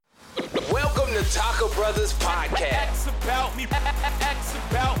the Talker Brothers podcast.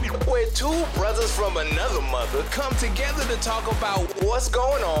 Where two brothers from another mother come together to talk about what's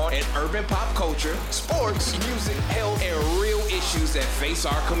going on in urban pop culture, sports, music, health, and real issues that face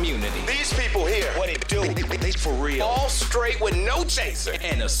our community. These people here, what they do, they for real. All straight with no chaser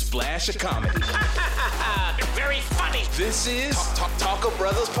and a splash of comedy. Very funny. This is Talker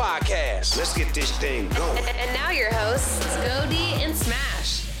Brothers podcast. Let's get this thing going. And now your hosts, Go-D and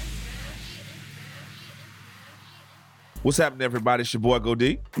Smash. What's happening, everybody? It's your boy,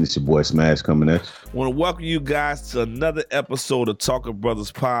 Go-D. It's your boy, Smash, coming at you. I want to welcome you guys to another episode of Talker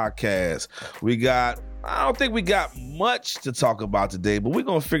Brothers podcast. I don't think we got much to talk about today, but we're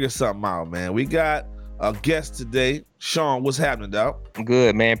going to figure something out, man. We got a guest today. Sean, what's happening, dog?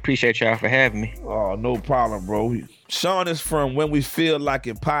 Good, man. Appreciate y'all for having me. Oh, no problem, bro. Sean is from When We Feel Like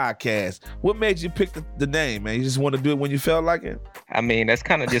It podcast. What made you pick the name, man? You just want to do it when you felt like it? I mean, that's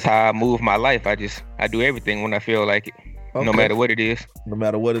kind of just how I move my life. I do everything when I feel like it, okay. No matter what it is. No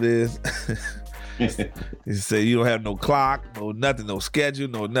matter what it is. You say you don't have no clock, no nothing, no schedule,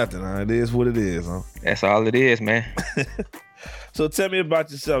 no nothing. Huh? It is what it is, huh? That's all it is, man. So tell me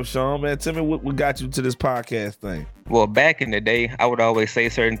about yourself, Sean, man. Tell me what got you to this podcast thing. Well, back in the day, I would always say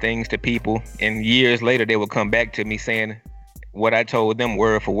certain things to people, and years later, they would come back to me saying what I told them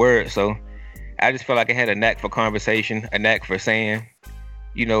word for word. So I just felt like I had a knack for conversation, a knack for saying,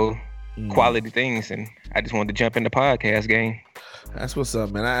 quality things, and I just wanted to jump in the podcast game. That's what's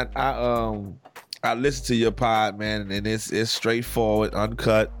up, man. I listen to your pod, man, and it's straightforward,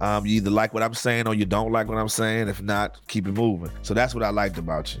 uncut. You either like what I'm saying or you don't like what I'm saying. If not, keep it moving. So that's what I liked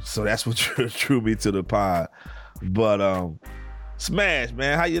about you. So that's what drew me to the pod. But Smash,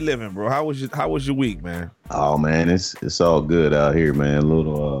 man, how you living, bro? How was your week, man? Oh man, it's all good out here, man. A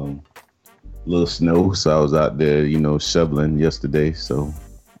little snow, so I was out there, shoveling yesterday. So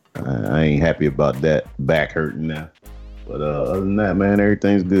I ain't happy about that. Back hurting now. But other than that, man,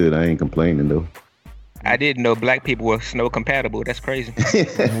 everything's good. I ain't complaining though. I didn't know black people were snow compatible. That's crazy.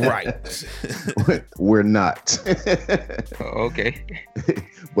 Right. We're not. Okay.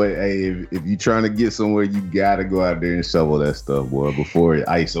 But hey, if you're trying to get somewhere, you gotta go out there and shovel that stuff, boy, before it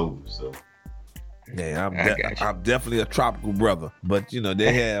ice over. So. Yeah, I'm definitely a tropical brother. But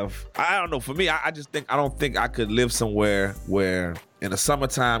they have. I don't know. For me, I don't think I could live somewhere where in the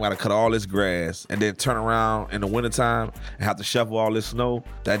summertime I gotta cut all this grass and then turn around in the wintertime and have to shovel all this snow.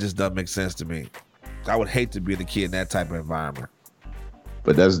 That just doesn't make sense to me. I would hate to be the kid in that type of environment.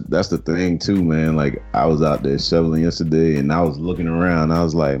 But that's the thing too, man. Like I was out there shoveling yesterday and I was looking around. I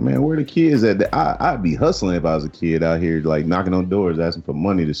was like, man, where the kids at? I'd be hustling if I was a kid out here, like knocking on doors, asking for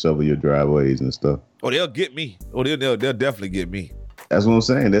money to shovel your driveways and stuff. Oh, they'll get me. Oh, they'll definitely get me. That's what I'm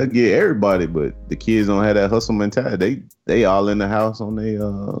saying. They'll get everybody, but the kids don't have that hustle mentality. They all in the house on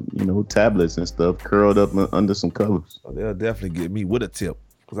their tablets and stuff, curled up under some covers. Oh, they'll definitely get me with a tip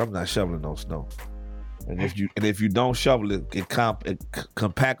because I'm not shoveling no snow. And if you don't shovel it, it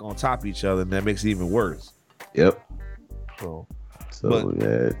compact on top of each other, and that makes it even worse. Yep. So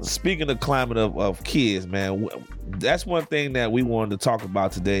yeah. Speaking of climate of kids, man, that's one thing that we wanted to talk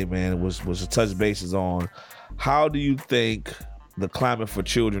about today, man. Was to touch bases on how do you think the climate for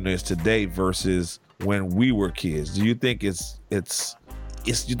children is today versus when we were kids? Do you think it's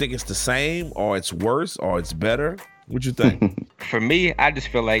you think it's the same, or it's worse, or it's better? What you think? For me, I just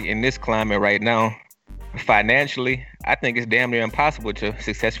feel like in this climate right now, financially, I think it's damn near impossible to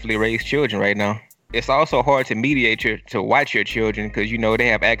successfully raise children right now. It's also hard to mediate to watch your children because, they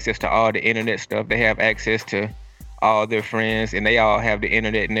have access to all the internet stuff. They have access to all their friends, and they all have the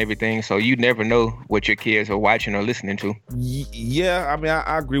internet and everything. So you never know what your kids are watching or listening to. Yeah, I mean,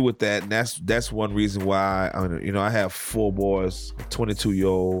 I agree with that. And that's one reason why, I have 4 boys, a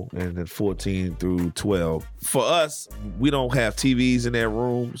 22-year-old and then 14 through 12. For us, we don't have TVs in their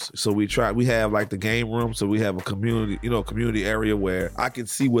rooms. So we have like the game room. So we have a community area where I can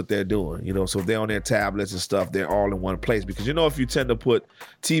see what they're doing, So if they're on their tablets and stuff, they're all in one place. Because, if you tend to put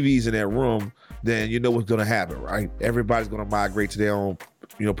TVs in their room, then you know what's going to happen, right? Everybody's going to migrate to their own,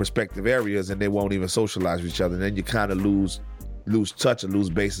 prospective areas, and they won't even socialize with each other. And then you kind of lose touch and lose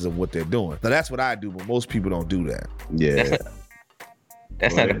basis of what they're doing. Now, that's what I do, but most people don't do that. Yeah.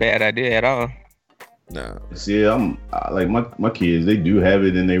 That's not a bad idea at all. No. See, I'm like my kids, they do have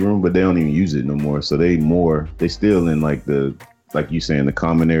it in their room, but they don't even use it no more. So they still in like you saying, the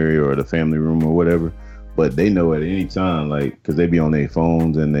common area or the family room or whatever. But they know at any time, like, because they be on their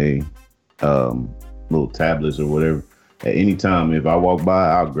phones and they little tablets or whatever. At any time, if I walk by,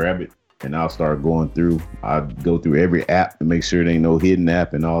 I'll grab it and I'll start going through. I go through every app to make sure there ain't no hidden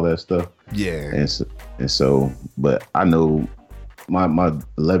app and all that stuff. Yeah. And so, but I know my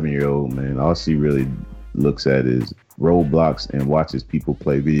 11-year-old, man, all she really looks at is Roblox and watches people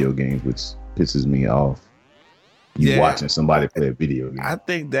play video games, which pisses me off. You watching somebody play a video game. I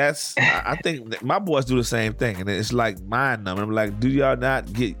think that my boys do the same thing, and it's like mind numbing. I'm like, do y'all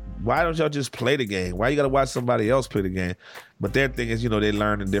not get? Why don't y'all just play the game? Why you gotta watch somebody else play the game? But their thing is, they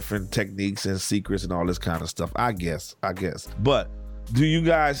learn the different techniques and secrets and all this kind of stuff. I guess. But do you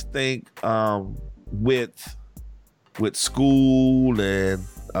guys think with school and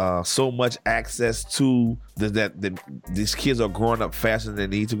so much access to that these kids are growing up faster than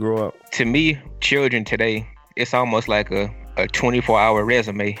they need to grow up? To me, children today, it's almost like a 24-hour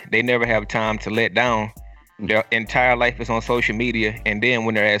resume. They never have time to let down. Their entire life is on social media, and then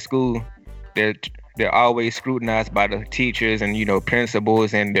when they're at school, they're always scrutinized by the teachers and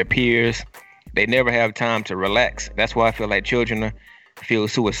principals and their peers. They never have time to relax. That's why I feel like children feel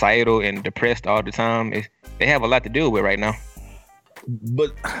suicidal and depressed all the time. They have a lot to deal with right now.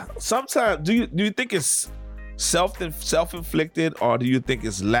 But sometimes, do you think it's self-inflicted, or do you think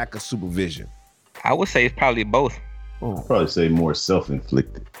it's lack of supervision? I would say it's probably both. I'd probably say more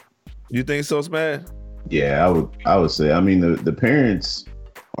self-inflicted. You think so, Smash? Yeah, I would say. I mean, the parents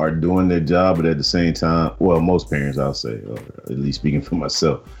are doing their job, but at the same time, well, most parents, I'll say, or at least speaking for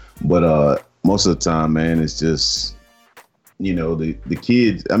myself, but most of the time, man, it's just, the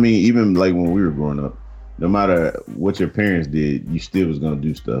kids. I mean, even like when we were growing up, no matter what your parents did, you still was gonna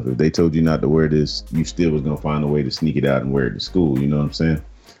do stuff. If they told you not to wear this, you still was gonna find a way to sneak it out and wear it to school. You know what I'm saying?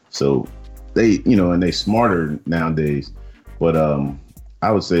 So they, and they smarter nowadays, but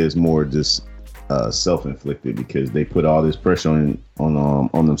I would say it's more just self-inflicted, because they put all this pressure on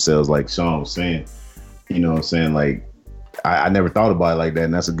themselves, like Sean was saying. You know what I'm saying? Like, I never thought about it like that,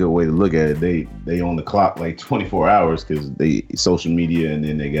 and that's a good way to look at it. They on the clock like 24 hours because they social media, and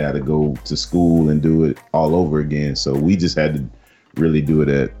then they got to go to school and do it all over again. So we just had to really do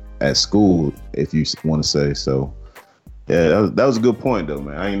it at school, if you want to say. So yeah, that was a good point though,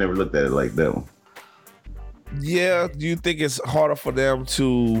 man. I ain't never looked at it like that one. Yeah, do you think it's harder for them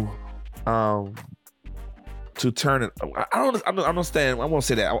to turn it? I don't understand. I won't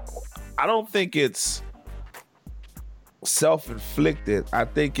say that. I don't think it's self-inflicted. I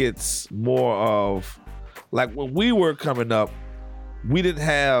think it's more of like when we were coming up, we didn't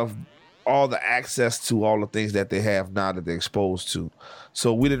have all the access to all the things that they have now that they're exposed to.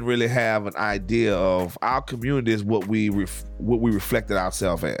 So we didn't really have an idea of our community is what we reflected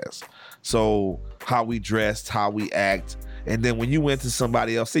ourselves as. So how we dressed, how we act. And then when you went to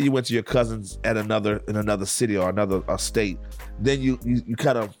somebody else, say you went to your cousins in another city or another state, then you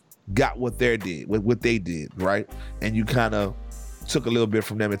kind of got what they did, right? And you kind of took a little bit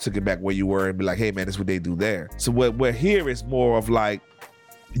from them and took it back where you were and be like, hey man, this is what they do there. So what we're here is more of like,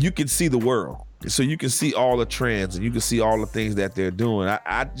 you can see the world. So you can see all the trends and you can see all the things that they're doing.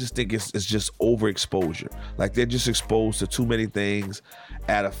 I just think it's just overexposure. Like they're just exposed to too many things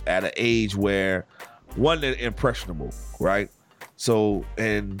at an age where, one, they're impressionable, right? So,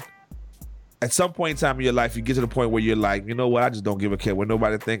 and at some point in time in your life, you get to the point where you're like, you know what, I just don't give a care what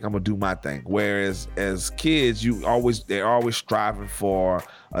nobody think. I'm gonna do my thing. Whereas as kids, they're always striving for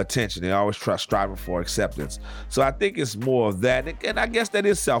attention. They're always striving for acceptance. So I think it's more of that, and I guess that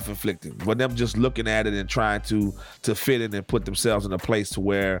is self-inflicted. But them just looking at it and trying to fit in and put themselves in a place to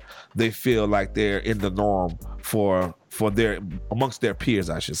where they feel like they're in the norm for amongst their peers,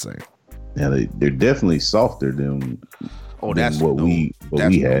 I should say. Yeah, they're definitely softer than what we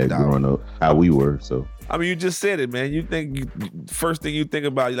had growing up, how we were. So I mean, you just said it, man. First thing you think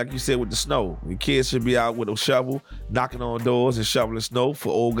about, like you said, with the snow. Your kids should be out with a shovel, knocking on doors and shoveling snow. For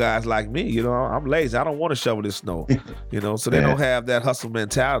old guys like me, I'm lazy. I don't want to shovel this snow, so they don't have that hustle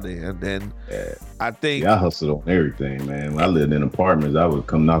mentality. And I think I hustled on everything, man. When I lived in apartments, I would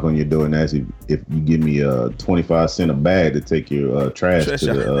come knock on your door and ask you if you give me 25 cents a bag to take your trash to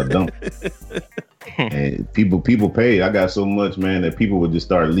the dump. And people paid. I got so much, man, that people would just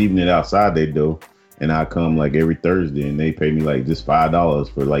start leaving it outside their door. And I come like every Thursday and they pay me like just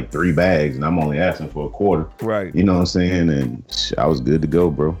 $5 for like 3 bags. And I'm only asking for a quarter. Right. You know what I'm saying? And I was good to go,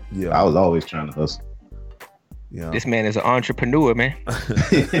 bro. Yeah. I was always trying to hustle. Yeah. This man is an entrepreneur, man.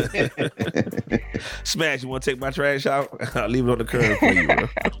 Smash, you want to take my trash out? I'll leave it on the curb for you, bro.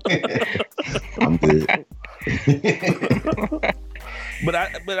 I'm good.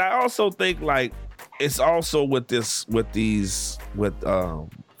 But I also think like it's also with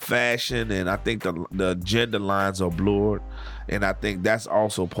fashion, and I think the gender lines are blurred, and I think that's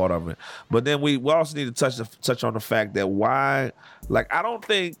also part of it. But then we also need to touch on the fact that why, like, I don't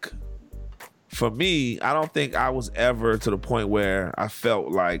think I was ever to the point where I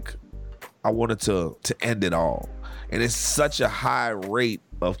felt like I wanted to end it all. and it's such a high rate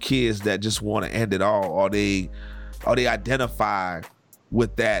of kids that just want to end it all, or they identify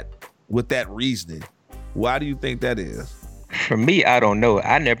with that reasoning. Why do you think that is? For me, I don't know.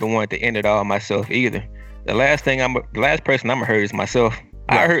 I never wanted to end it all myself either. The last person I'm gonna hurt is myself.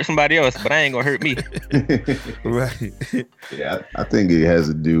 Right. I hurt somebody else, but I ain't gonna hurt me. Right. Yeah, I think it has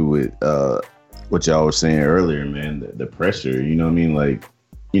to do with what y'all were saying earlier, man. The pressure. You know what I mean? Like,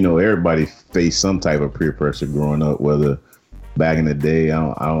 you know, everybody faced some type of peer pressure growing up. Whether back in the day,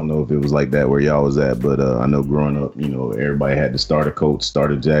 I don't know if it was like that where y'all was at, but I know growing up, you know, everybody had to start a coat,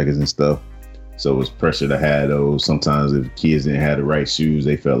 starter jackets and stuff. So it was pressure to have those. Sometimes if kids didn't have the right shoes,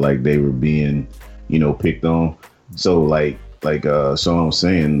 they felt like they were being, you know, picked on. So like Sean was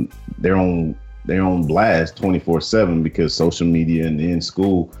saying, they're on blast 24/7 because social media and in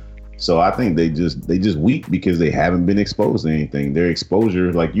school. So I think they just weak because they haven't been exposed to anything. Their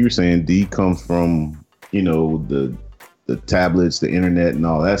exposure, like you were saying, D, comes from, you know, the tablets, the internet and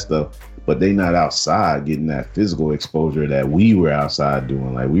all that stuff. But they not outside getting that physical exposure that we were outside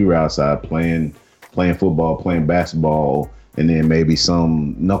doing. Like we were outside playing football, playing basketball, and then maybe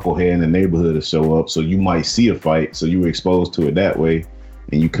some knucklehead in the neighborhood will show up. So you might see a fight. So you were exposed to it that way.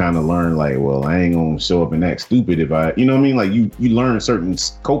 And you kind of learn like, well, I ain't going to show up and act stupid if I, you know what I mean? Like you learn certain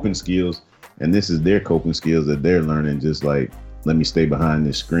coping skills, and this is their coping skills that they're learning. Just like, let me stay behind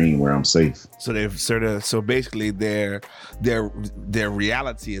this screen where I'm safe. So basically their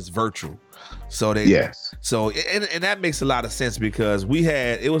reality is virtual. So yes. So and that makes a lot of sense because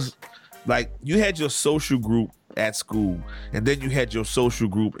it was like you had your social group at school, and then you had your social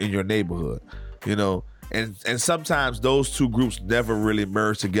group in your neighborhood, you know, and sometimes those two groups never really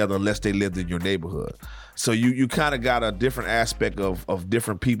merge together unless they lived in your neighborhood. So you kind of got a different aspect of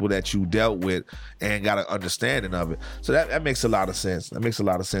different people that you dealt with and got an understanding of it. So that makes a lot of sense.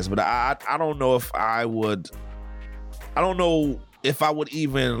 But I don't know if I would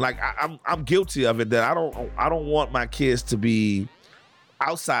even, like, I'm guilty of it, that I don't want my kids to be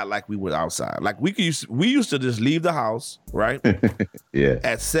outside like we were outside. Like we used to just leave the house, right? Yeah.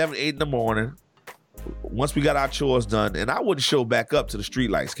 At 7, 8 in the morning, once we got our chores done, and I wouldn't show back up till the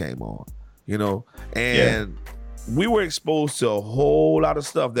street lights came on, you know? And we were exposed to a whole lot of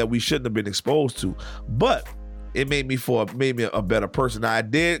stuff that we shouldn't have been exposed to, but it made me a better person. Now,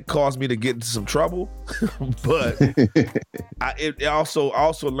 it did cause me to get into some trouble, but it also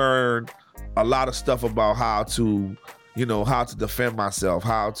learned a lot of stuff about how to defend myself,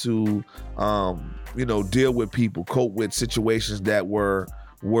 how to, deal with people, cope with situations that were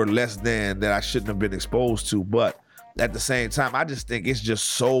less than that I shouldn't have been exposed to. But at the same time, I just think it's just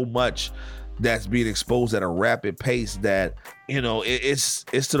so much that's being exposed at a rapid pace that, you know, it's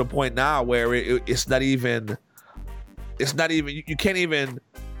to the point now where it's not even, you can't even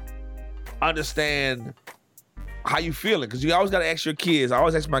understand how you feeling, because you always got to ask your kids. I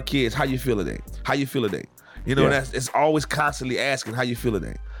always ask my kids, how you feel today? You know, it's always constantly asking how you feel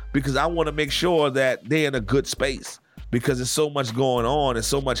today, because I want to make sure that they're in a good space, because there's so much going on and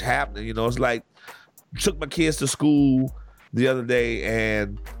so much happening. You know, it's like, took my kids to school the other day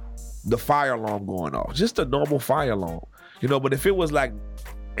and the fire alarm going off, just a normal fire alarm, you know. But if it was like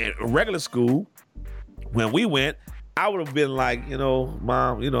a regular school when we went, I would have been like, you know,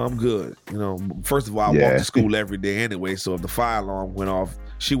 Mom, you know, I'm good. You know, first of all, I walk to school every day anyway, so if the fire alarm went off,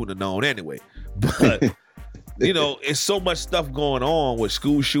 she wouldn't have known anyway. But you know, it's so much stuff going on with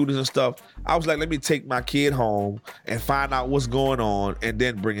school shootings and stuff. I was like, let me take my kid home and find out what's going on and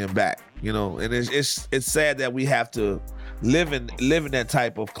then bring him back, you know. And it's sad that we have to live in that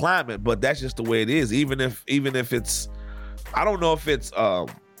type of climate, but that's just the way it is. Even if it's, I don't know if it's a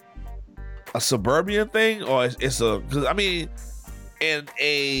suburban thing or it's because I mean, in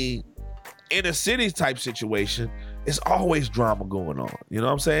a inner city type situation, it's always drama going on. You know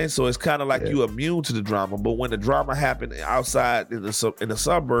what I'm saying? So it's kind of like you immune to the drama, but when the drama happened outside in the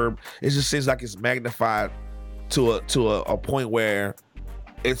suburb, it just seems like it's magnified to a point where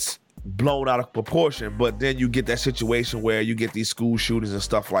it's blown out of proportion. But then you get that situation where you get these school shootings and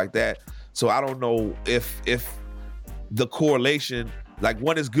stuff like that. So I don't know if the correlation, like,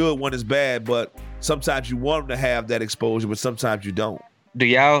 one is good, one is bad, but sometimes you want them to have that exposure, but sometimes you don't. Do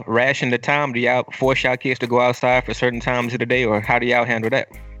y'all ration the time? Do y'all force y'all kids to go outside for certain times of the day, or how do y'all handle that?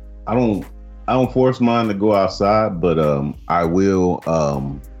 I don't force mine to go outside, but I will.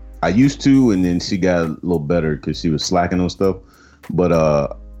 I used to, and then she got a little better because she was slacking on stuff. But I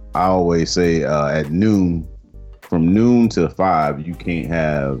always say at noon, from noon to 5, you can't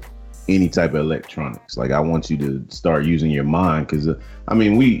have any type of electronics. Like, I want you to start using your mind, because I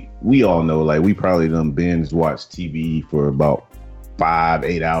mean, we all know, like, we probably done binge watch TV for about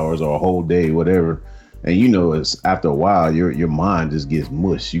 5-8 hours or a whole day, whatever. And it's after a while, your mind just gets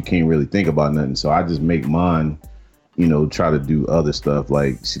mush. You can't really think about nothing. So I just make mine, try to do other stuff.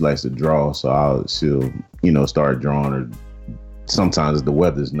 Like she likes to draw, so she'll start drawing. Or sometimes if the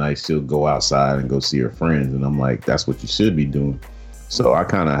weather's nice, she'll go outside and go see her friends. And I'm like, that's what you should be doing. So I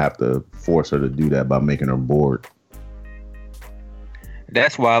kind of have to force her to do that by making her bored.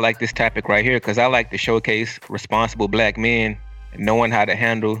 That's why I like this topic right here, because I like to showcase responsible Black men knowing how to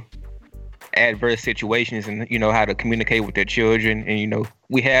handle adverse situations and how to communicate with their children, and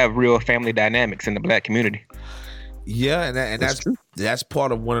we have real family dynamics in the Black community. Yeah, and that's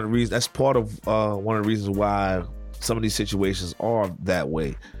part of one of the reasons. That's part of one of the reasons why some of these situations are that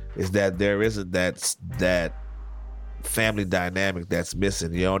way, is that there isn't that family dynamic that's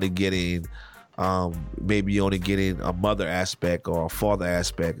missing. You're only getting maybe you're only getting a mother aspect or a father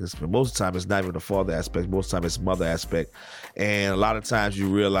aspect. Most of the time it's not even a father aspect. Most of the time it's mother aspect. And a lot of times you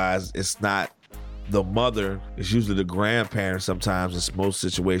realize it's not the mother, it's usually the grandparents sometimes in most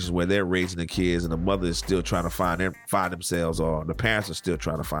situations where they're raising the kids and the mother is still trying to find themselves, or the parents are still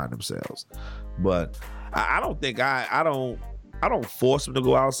trying to find themselves. But I don't think I don't force them to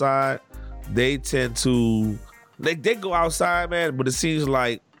go outside. They tend to they go outside, man, but it seems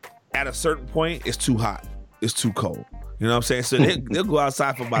like at a certain point, it's too hot. It's too cold. You know what I'm saying? So they'll go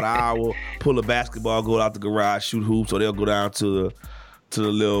outside for about an hour, pull a basketball, go out the garage, shoot hoops, or they'll go down to the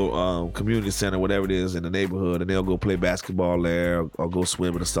little community center, whatever it is in the neighborhood, and they'll go play basketball there or go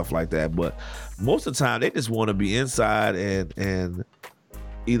swimming and stuff like that. But most of the time, they just want to be inside and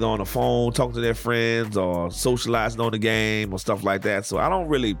either on the phone, talking to their friends, or socializing on the game or stuff like that. So I don't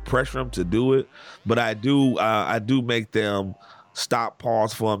really pressure them to do it, but I do make them stop,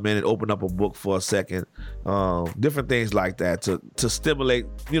 pause for a minute, open up a book for a second, different things like that to stimulate,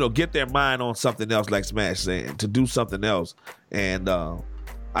 get their mind on something else, like Smash saying, to do something else. And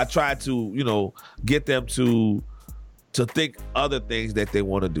I try to, get them to think other things that they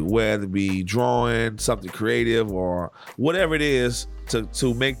want to do, whether it be drawing, something creative, or whatever it is,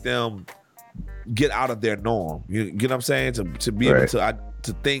 to make them get out of their norm. You get what I'm saying? To be able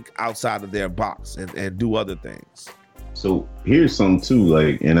to think outside of their box and do other things. So here's something too,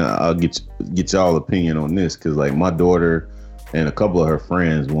 like, and I'll get y'all opinion on this, because like my daughter and a couple of her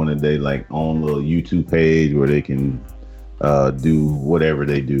friends wanted they like own a little YouTube page where they can do whatever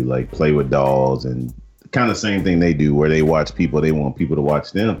they do, like play with dolls and kind of same thing they do, where they watch people, they want people to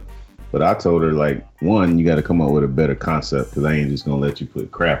watch them. But I told her, like, one, you got to come up with a better concept, because I ain't just gonna let you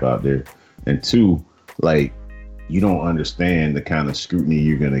put crap out there. And two, like, you don't understand the kind of scrutiny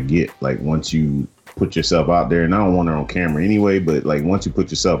you're gonna get, like, once you put yourself out there. And I don't want her on camera anyway, but like once you put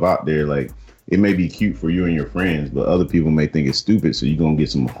yourself out there, like, it may be cute for you and your friends, but other people may think it's stupid. So you're gonna get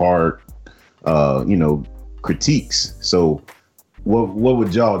some hard, critiques. So what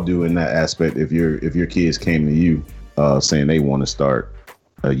would y'all do in that aspect if your kids came to you saying they want to start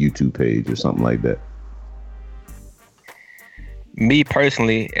a YouTube page or something like that? Me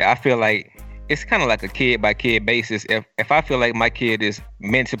personally, I feel like it's kind of like a kid by kid basis. If I feel like my kid is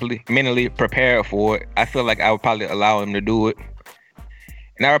mentally prepared for it, I feel like I would probably allow him to do it.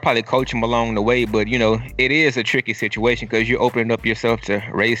 And I would probably coach him along the way. But, it is a tricky situation, because you're opening up yourself to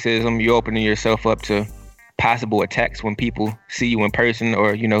racism. You're opening yourself up to possible attacks when people see you in person,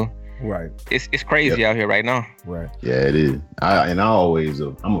 or, Right. It's crazy out here right now. Right. Yeah, it is.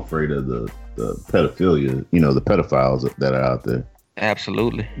 I'm afraid of the pedophilia, the pedophiles that are out there.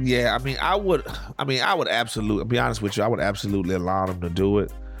 Absolutely. Yeah, I would absolutely, be honest with you, I would absolutely allow them to do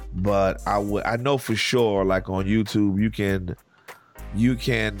it. But I know for sure, like on YouTube, you can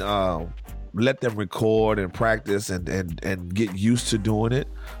let them record and practice and get used to doing it,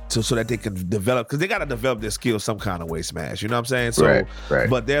 so that they can develop, because they got to develop their skills some kind of way, Smash. You know what I'm saying? So, right.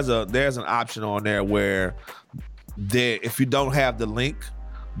 But there's an option on there where if you don't have the link,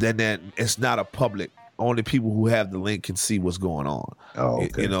 then it's not a public. Only people who have the link can see what's going on. Oh,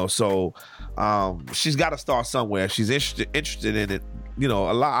 okay. So she's got to start somewhere. She's interested in it.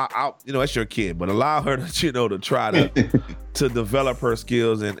 It's your kid, but allow her to, to try to develop her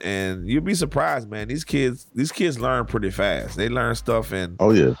skills, and you'll be surprised, man. These kids learn pretty fast. They learn stuff, and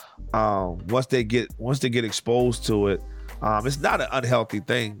once they get exposed to it, it's not an unhealthy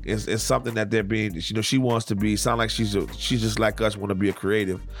thing. It's something that they're being, she wants to be, sound like she's just like us, want to be a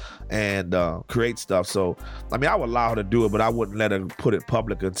creative and create stuff. So, I would allow her to do it, but I wouldn't let her put it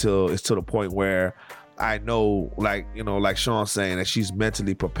public until it's to the point where I know, like Sean's saying, that she's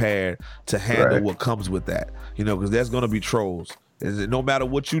mentally prepared to handle what comes with that, because there's going to be trolls. No matter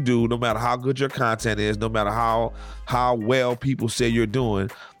what you do, no matter how good your content is, no matter how well people say you're doing,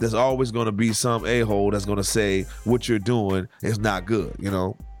 there's always going to be some a-hole that's going to say what you're doing is not good,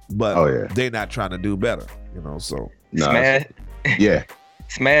 but they're not trying to do better, you know. So Smash, yeah.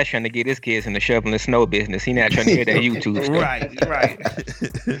 Smash trying to get his kids in the shoveling snow business. He not trying to hear that YouTube stuff. Right.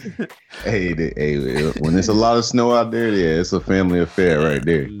 Hey, when there's a lot of snow out there, it's a family affair right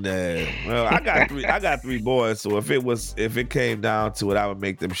there. Nah. Well, I got three boys, so if it came down to it, I would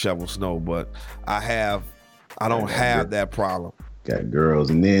make them shovel snow. But I don't have that problem. Got girls,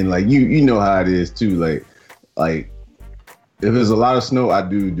 and then like you know how it is too. Like if there's a lot of snow, I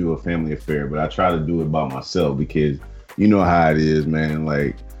do a family affair, but I try to do it by myself because you know how it is, man.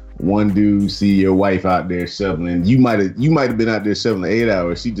 Like one dude see your wife out there shoveling. You might have been out there shoveling 8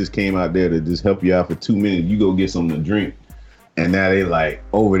 hours. She just came out there to just help you out for 2 minutes. You go get something to drink, and now they like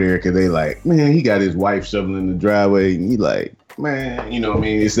over there because they like, man, he got his wife shoveling the driveway, and he like, man, you know what I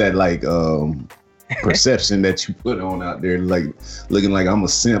mean? It's that like perception that you put on out there, like looking like I'm a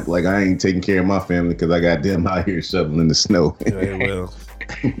simp, like I ain't taking care of my family because I got them out here shoveling the snow. Yeah, well.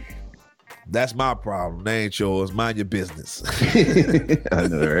 That's my problem. They ain't yours. Mind your business. I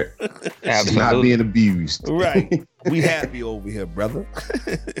know, right? Absolutely. Not being abused. Right. We happy over here, brother.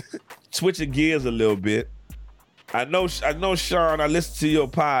 Switching gears a little bit. I know, Sean, I listen to your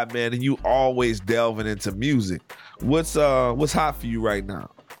pod, man, and you always delving into music. What's hot for you right now?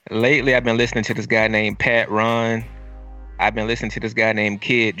 Lately, I've been listening to this guy named Pat Ron. I've been listening to this guy named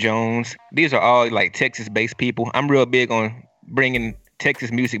Kid Jones. These are all like Texas-based people. I'm real big on bringing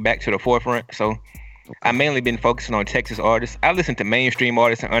Texas music back to the forefront. So I've mainly been focusing on Texas artists. I listen to mainstream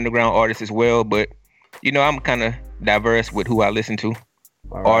artists and underground artists as well, but you know, I'm kind of diverse with who I listen to,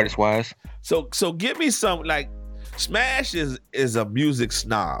 artist wise. So give me some, like, Smash is a music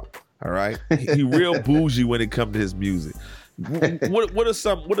snob. All right. He real bougie when it comes to his music. What are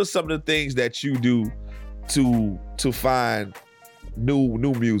some of the things that you do to find new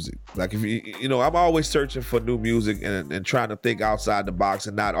music? Like, if you know, I'm always searching for new music and trying to think outside the box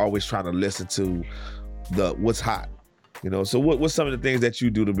and not always trying to listen to what's hot. You know, so what's some of the things that you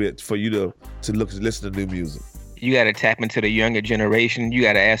do for you to listen to new music? You got to tap into the younger generation. You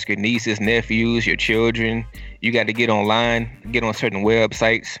got to ask your nieces, nephews, your children. You got to get online, get on certain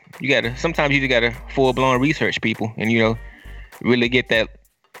websites. Sometimes you just got to full-blown research people and, you know, really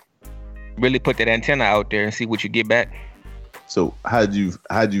put that antenna out there and see what you get back. So how'd you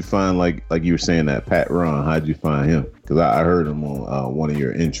find, like you were saying, that Pat Ron? How'd you find him? Because I heard him on one of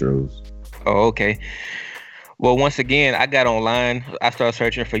your intros. Oh, okay. Well, once again, I got online. I started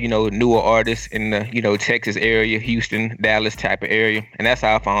searching for, you know, newer artists in the, you know, Texas area, Houston, Dallas type of area, and that's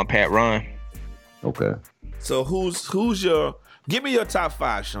how I found Pat Ron. Okay. So give me your top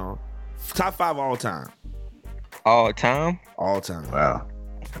 5, Sean. Top 5 all time. All time? All time. Wow.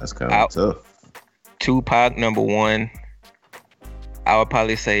 That's kind of tough. Tupac, number 1. I would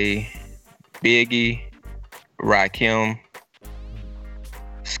probably say Biggie, Rakim,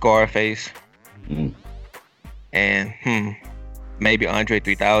 Scarface, and maybe Andre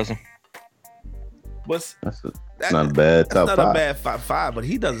 3000. That's not a bad top 5. That's not a bad 5, but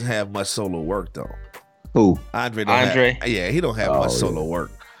he doesn't have much solo work though. Who? Andre. He don't have much solo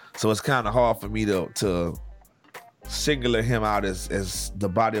work, so it's kind of hard for me to singular him out as the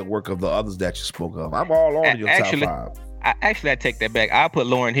body of work of the others that you spoke of. I'm all on your top 5. I take that back. I put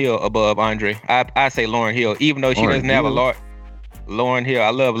Lauryn Hill above Andre. I say Lauryn Hill, even though she doesn't have a lot. Lauryn Hill, I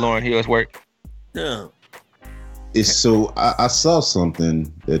love Lauryn Hill's work. Yeah. It's so I saw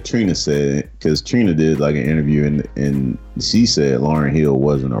something that Trina said, because Trina did like an interview and she said Lauryn Hill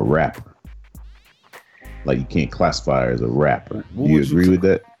wasn't a rapper. Like, you can't classify her as a rapper. Do you agree with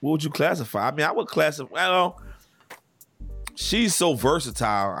that? What would you classify? I mean, I would classify. Well, she's so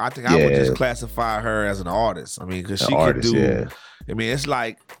versatile. I think I would just classify her as an artist. I mean, because she could do. Yeah. I mean, it's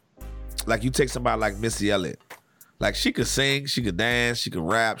like you take somebody like Missy Elliott. Like, she could sing, she could dance, she could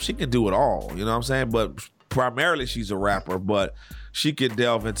rap, she can do it all. You know what I'm saying? But primarily, she's a rapper. But she could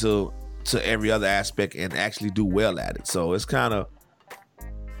delve into every other aspect and actually do well at it. So it's kind of.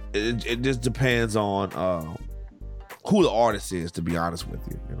 It just depends on who the artist is, to be honest with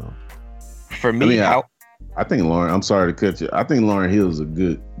you. You know. For me, I think Lauryn. I'm sorry to cut you. I think Lauryn Hill is a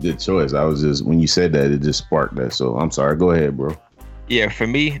good choice. I was just, when you said that, it just sparked that. So I'm sorry. Go ahead, bro. Yeah, for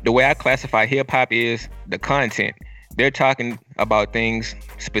me, the way I classify hip hop is the content. They're talking about things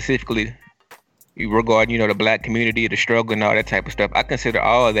specifically regarding, you know, the black community, the struggle, and all that type of stuff. I consider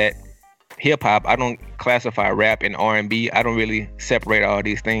all of that hip hop. I don't classify rap and R&B. I don't really separate all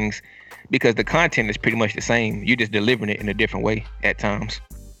these things because the content is pretty much the same. You're just delivering it in a different way at times.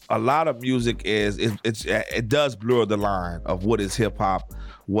 A lot of music it does blur the line of what is hip hop,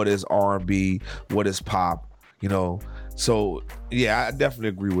 what is R&B, what is pop, you know. So yeah, I definitely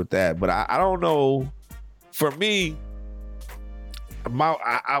agree with that. But I don't know. For me,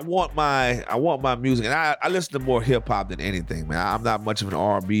 I want my music, and I listen to more hip hop than anything, man. I'm not much of an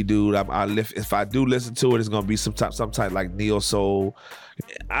R&B dude. If I do listen to it, it's gonna be some type like neo soul.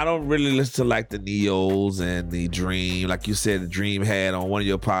 I don't really listen to like the Neos and the Dream. Like you said, the Dream had on one of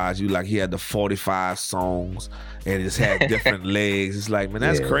your pods, he had the 45 songs and it just had different legs. It's like, man,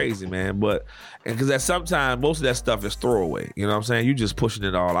 that's crazy, man. But because at sometimes most of that stuff is throwaway. You know what I'm saying? You just pushing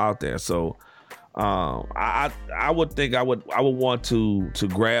it all out there. So I would think I would want to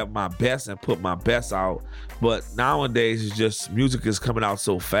grab my best and put my best out. But nowadays it's just music is coming out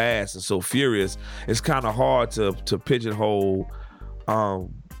so fast and so furious. It's kind of hard to pigeonhole.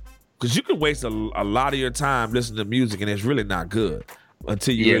 Because you can waste a lot of your time listening to music and it's really not good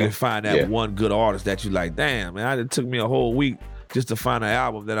until you really find that one good artist that you like. Damn, man, it took me a whole week just to find an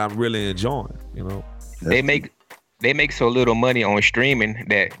album that I'm really enjoying. You know, they make so little money on streaming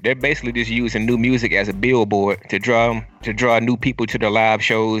that they're basically just using new music as a billboard to draw new people to their live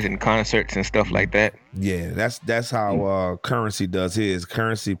shows and concerts and stuff like that. Yeah, that's how Currency does his.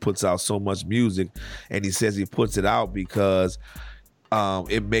 Currency puts out so much music, and he says he puts it out because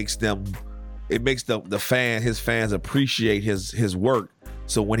it makes his fans appreciate his work.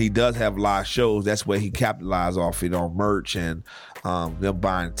 So when he does have live shows, that's where he capitalizes off it on merch and them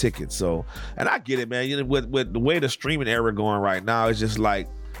buying tickets. So, and I get it, man. You know, with the way the streaming era going right now, it's just like,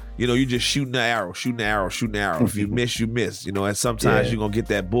 you know, you just shooting the arrow. If you miss, you miss. You know, and sometimes you're gonna get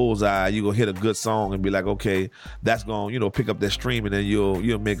that bullseye. You gonna hit a good song and be like, okay, that's gonna pick up that stream, and then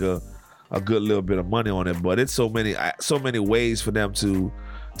you'll make a good little bit of money on it. But it's so many ways for them to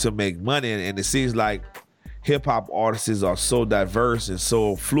make money, and it seems like hip hop artists are so diverse and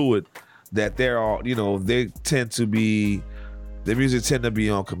so fluid that their music tend to be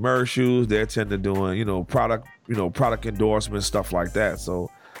on commercials. They tend to doing product endorsements, stuff like that. So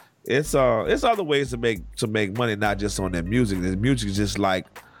it's other ways to make money, not just on their music. The music is just like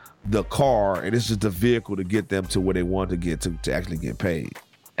the car, and it's just the vehicle to get them to where they want to get to actually get paid.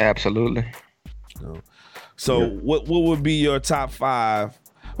 Absolutely. So what would be your top 5?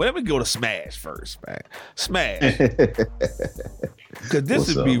 Well, let me go to Smash first, man. Smash. Because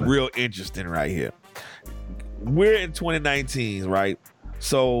this would be real interesting right here. We're in 2019, right?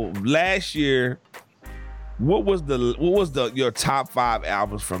 So last year, what was your top 5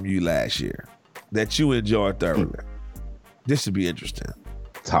 albums from you last year that you enjoyed thoroughly? This should be interesting.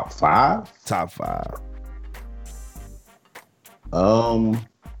 Top 5? Top 5.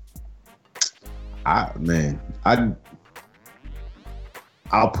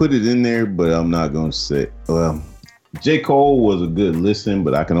 I'll put it in there, but I'm not gonna say. J. Cole was a good listen,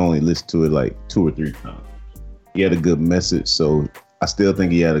 but I can only listen to it like 2 or 3 times. He had a good message, so I still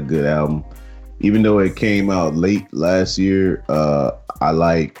think he had a good album. Even though it came out late last year, I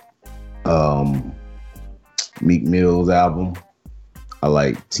like Meek Mill's album. I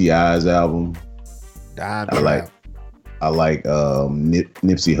like T.I.'s album. I like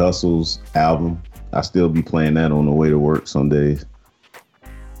Nipsey Hussle's album. I still be playing that on the way to work some days.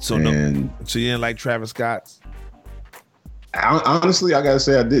 So you didn't like Travis Scott's? Honestly, I gotta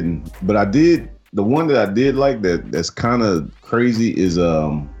say I didn't, but I did. The one that I did like that's kind of crazy is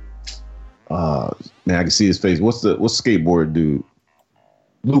man, I can see his face. What's skateboard dude?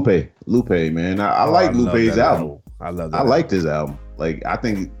 Lupe, man. I like Lupe's album. I love that. I liked his album. Like, I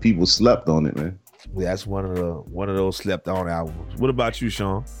think people slept on it, man. Yeah, that's one of those slept on albums. What about you,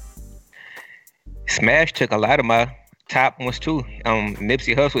 Sean? Smash took a lot of my top ones too.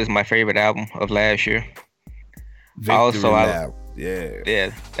 Nipsey Hussle is my favorite album of last year.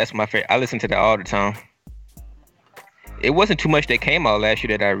 Yeah, that's my favorite. I listen to that all the time. It wasn't too much that came out last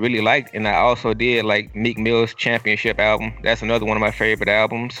year that I really liked, and I also did like Meek Mill's Championship album. That's another one of my favorite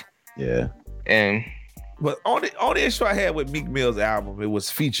albums. Yeah. But on the issue I had with Meek Mill's album, it was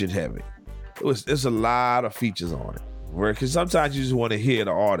featured heavy. There's a lot of features on it. Because sometimes you just want to hear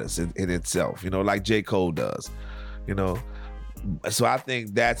the artist in itself, like J. Cole does, So I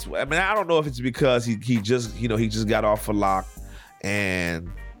think I don't know if it's because he just got off a lock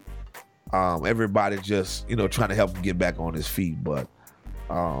and everybody just, trying to help him get back on his feet. But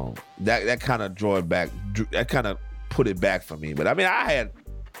that kind of drew it back. That kind of put it back for me. But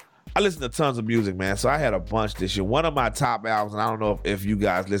I listened to tons of music, man. So I had a bunch this year. One of my top albums, and I don't know if you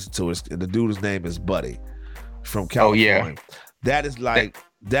guys listen to it, the dude's name is Buddy from California. Oh, yeah. That is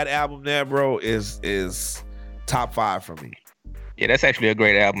that album there, bro, is top 5 for me. Yeah, that's actually a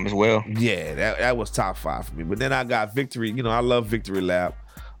great album as well. Yeah, that was top 5 for me. But then I got Victory. I love Victory Lap.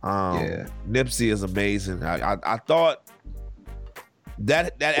 Nipsey is amazing. I thought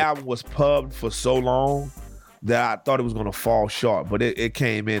that album was pubbed for so long that I thought it was gonna fall short, but it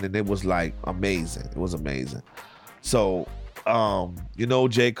came in and it was like amazing. It was amazing. So You know,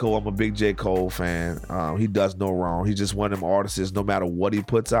 J. Cole, I'm a big J. Cole fan. He does no wrong. He's just one of them artists, no matter what he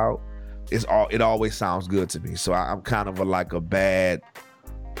puts out, it always sounds good to me. So I'm kind of like a bad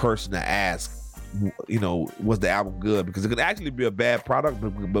person to ask, you know, was the album good? Because it could actually be a bad product,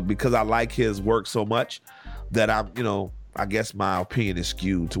 but because I like his work so much that I guess my opinion is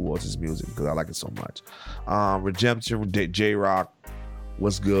skewed towards his music because I like it so much. Redemption, J-Rock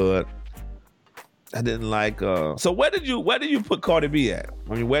was good. I didn't like. So where did you put Cardi B at?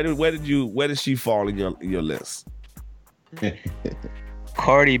 I mean, where did she fall in your list?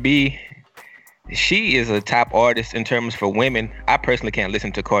 Cardi B, she is a top artist in terms for women. I personally can't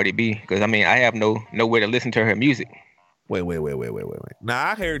listen to Cardi B because I have nowhere to listen to her music. Wait. Now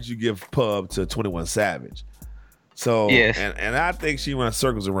I heard you give pub to 21 Savage. So yes, and I think she runs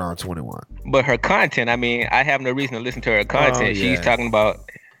circles around 21. But her content, I have no reason to listen to her content. Oh, yeah. She's talking about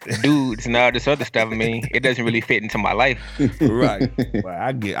dudes and all this other stuff. It doesn't really fit into my life. Right. Well,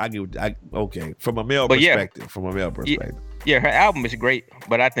 I get. Okay. From a male perspective. Yeah, her album is great,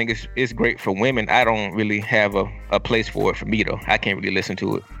 but I think it's great for women. I don't really have a place for it for me though. I can't really listen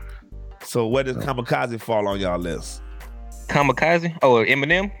to it. So where does Kamikaze fall on y'all list? Kamikaze? Oh,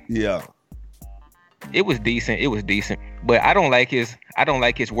 Eminem? Yeah. It was decent, but I don't like his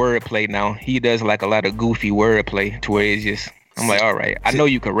wordplay now. He does like a lot of goofy wordplay to where it's just, I'm like, all right, I know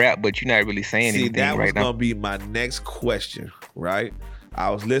you can rap, but you're not really saying anything right now. That was gonna be my next question, right?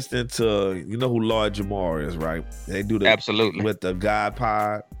 I was listening to, you know who Lord Jamar is, right? They do absolutely with the God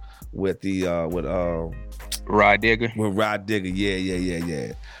Pod, with Rod Digger. With Rod Digger,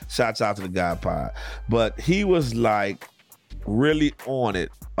 yeah. Shouts out to the God Pod, but he was like really on it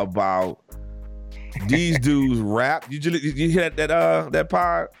about. These dudes rap. You hear that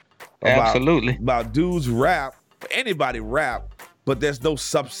pod? Absolutely. About dudes rap. Anybody rap, but there's no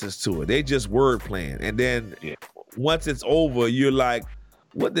substance to it. They just word playing. And then once it's over, you're like,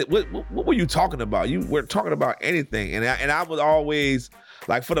 what were you talking about? You were talking about anything. And I was always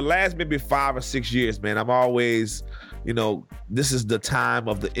like, for the last maybe 5 or 6 years, man, I'm always, this is the time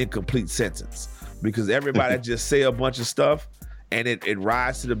of the incomplete sentence because everybody just say a bunch of stuff. And it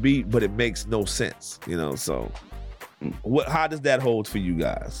rides to the beat, but it makes no sense, so how does that hold for you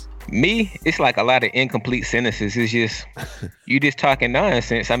guys? Me, it's like a lot of incomplete sentences. It's just, you just talking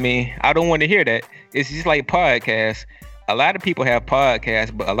nonsense. I don't want to hear that. It's just like podcasts. A lot of people have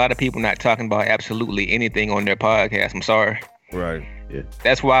podcasts, but a lot of people not talking about absolutely anything on their podcast. I'm sorry. Right. Yeah.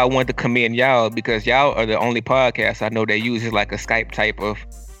 That's why I want to commend y'all because y'all are the only podcast I know that uses like a Skype type of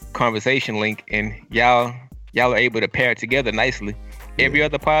conversation link, and y'all are able to pair it together nicely. Yeah. Every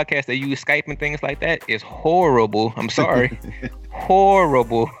other podcast that use Skype and things like that is horrible. I'm sorry.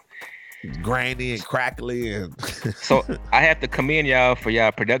 Horrible. Grainy and crackly. And So I have to commend y'all for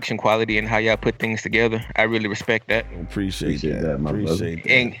y'all production quality and how y'all put things together. I really respect that. Appreciate that, my brother.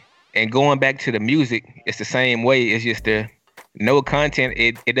 And going back to the music, it's the same way. It's just no content.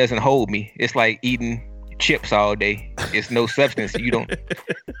 It doesn't hold me. It's like eating chips all day. It's no substance.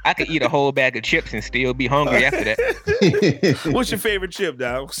 I could eat a whole bag of chips and still be hungry after that. What's your favorite chip,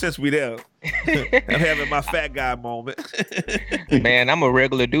 dog? Since we there, I'm having my fat guy moment. Man, I'm a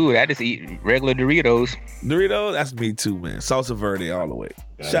regular dude. I just eat regular Doritos. Doritos? That's me too, man. Salsa Verde all the way.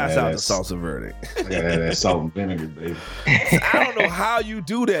 Shouts out to Salsa Verde. Yeah, that salt and vinegar, baby. I don't know how you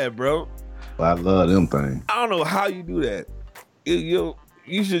do that, bro. I love them things. I don't know how you do that.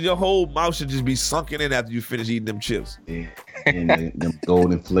 Your whole mouth should just be sunken in after you finish eating them chips. Yeah. And them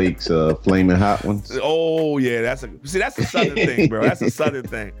Golden Flakes, flaming hot ones. Oh yeah, that's a Southern thing, bro. That's a Southern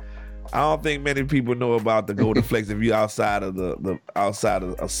thing. I don't think many people know about the Golden Flakes if you're outside of outside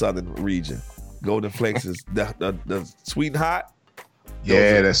of a Southern region. Golden Flakes is the sweet and hot.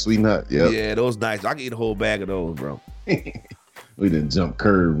 Yeah, that's sweet and hot. Yep. Yeah, those nice. I can eat a whole bag of those, bro. We didn't jump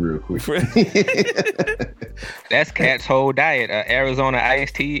curve real quick. That's Cat's whole diet: Arizona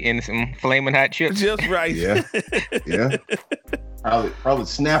iced tea and some flaming hot chips. Just right. Yeah. Probably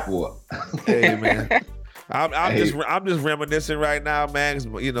Snapple up. Hey man, I'm just reminiscing right now, man. 'Cause,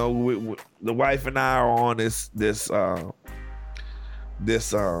 the wife and I are on this no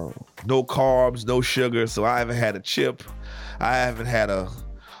carbs, no sugar. So I haven't had a chip. I haven't had a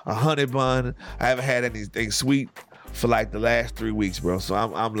honey bun. I haven't had anything sweet for like the last 3 weeks, bro. So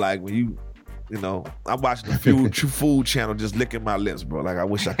I'm like, when I'm watching the food channel, just licking my lips, bro. Like I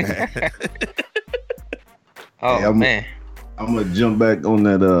wish I could. Man, I'm gonna jump back on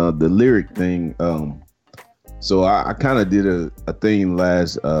that the lyric thing. So I kind of did a thing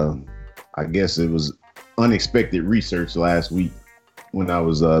last. I guess it was unexpected research last week when I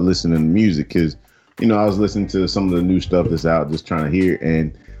was listening to music, because I was listening to some of the new stuff that's out, just trying to hear,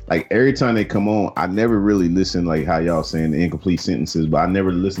 and like every time they come on, I never really listen, like how y'all saying the incomplete sentences, but I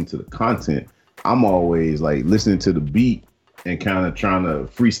never listen to the content. I'm always like listening to the beat and kind of trying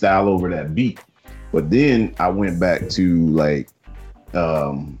to freestyle over that beat. But then I went back to like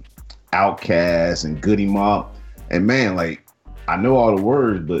Outkast and Goody Mob, and man, like I know all the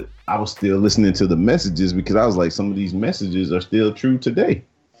words, but I was still listening to the messages because I was like, some of these messages are still true today.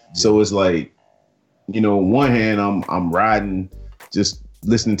 So it's like, on one hand, I'm riding, just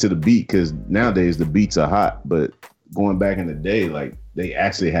listening to the beat because nowadays the beats are hot, but going back in the day, like they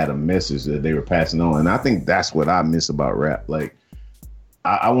actually had a message that they were passing on. And I think that's what I miss about rap. Like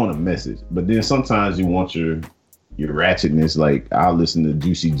I want a message, but then sometimes you want your ratchetness. Like I'll listen to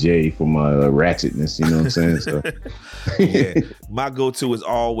Juicy J for my ratchetness, you know what I'm saying? So yeah, my go-to is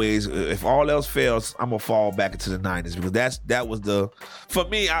always, if all else fails, I'm gonna fall back into the 90s because that was for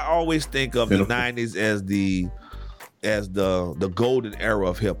me, I always think of the 90s as the golden era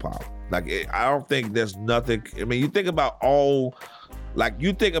of hip hop. Like I don't think there's nothing. I mean, you think about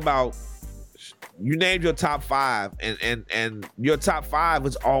you named your top 5 and your top 5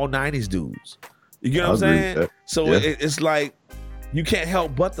 was all 90s dudes. You get what I'm saying? So yeah. It's like you can't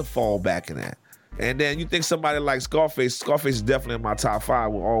help but to fall back in that. And then you think somebody like Scarface is definitely in my top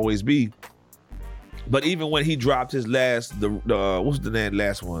 5, will always be. But even when he dropped his last, what's the name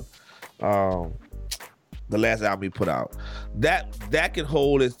last one? The last album he put out, that can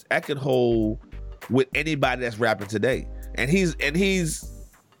hold with anybody that's rapping today. And he's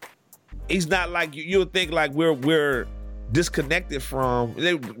not like you would think like we're disconnected from.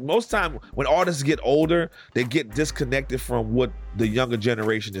 Most time when artists get older, they get disconnected from what the younger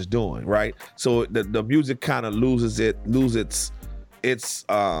generation is doing, right? So the music kind of loses its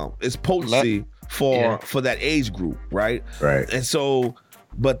potency for that age group, right? Right. And so,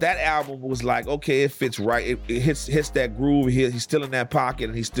 but that album was like, okay, it fits right. It hits that groove. He's still in that pocket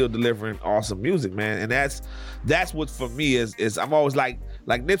and he's still delivering awesome music, man. And that's what for me is I'm always like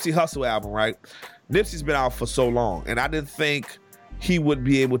Nipsey Hussle album, right? Nipsey's been out for so long, and I didn't think he would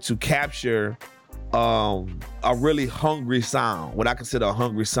be able to capture a really hungry sound, what I consider a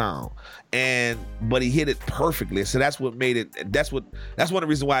hungry sound, but he hit it perfectly. So that's what made it. That's one of the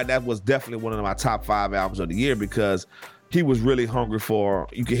reasons why that was definitely one of my top 5 albums of the year, because he was really hungry for.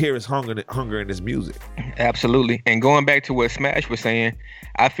 You could hear his hunger in his music. Absolutely. And going back to what Smash was saying,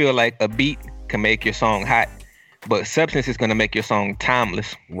 I feel like a beat can make your song hot, but substance is going to make your song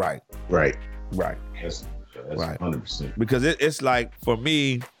timeless. Right. That's right. 100%. Because it's like, for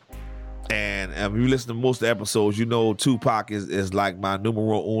me, and if you listen to most of the episodes, Tupac is like my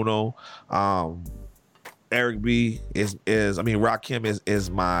numero uno. Eric B Rakim is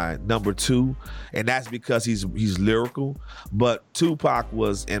my number 2, and that's because he's lyrical. But Tupac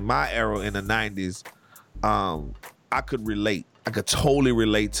was, in my era in the 90s, I could totally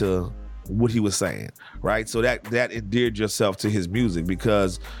relate to what he was saying, right? So that endeared yourself to his music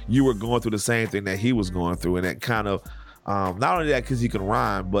because you were going through the same thing that he was going through, and that kind of not only that because he can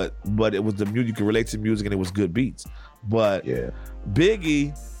rhyme, but it was the music, you could relate to music, and it was good beats. But yeah,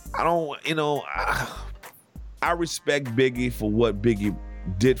 Biggie, I respect Biggie for what Biggie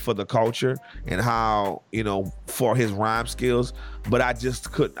did for the culture and how, for his rhyme skills, but I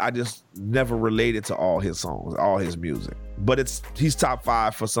just never related to all his songs, all his music. But he's top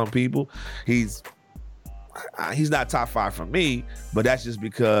 5 for some people. He's not top 5 for me, but that's just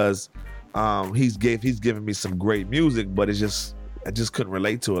because he's given me some great music, but I just couldn't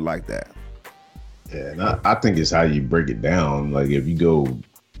relate to it like that. Yeah, and I think it's how you break it down. Like if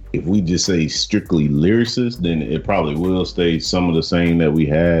we just say strictly lyricist, then it probably will stay some of the same that we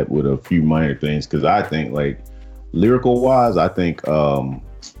had with a few minor things. Because I think, like, lyrical wise, I think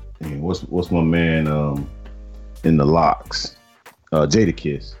what's my man in the Locks,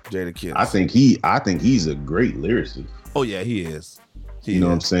 Jadakiss. I think he's a great lyricist. Oh yeah, he is. You know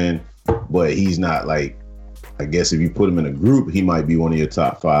what I'm saying? But he's not like, I guess if you put him in a group, he might be one of your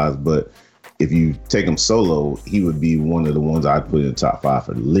top 5s. But if you take him solo, he would be one of the ones I'd put in the top 5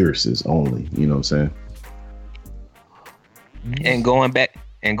 for lyricists only. You know what I'm saying? And going back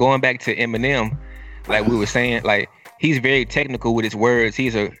to Eminem, like we were saying, like he's very technical with his words.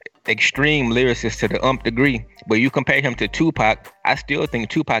 He's a extreme lyricist to the nth degree. But you compare him to Tupac, I still think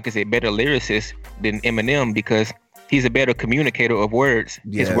Tupac is a better lyricist than Eminem because he's a better communicator of words.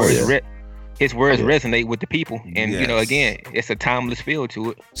 Yes. His words resonate with the people, and again, it's a timeless feel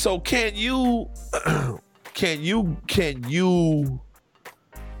to it. So can you,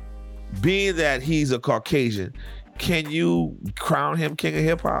 being that he's a Caucasian, can you crown him king of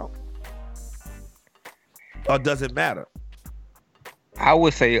hip hop, or does it matter? I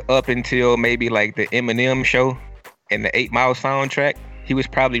would say up until maybe like the Eminem show and the 8 Mile soundtrack, he was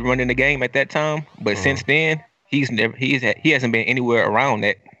probably running the game at that time. But since then, he hasn't been anywhere around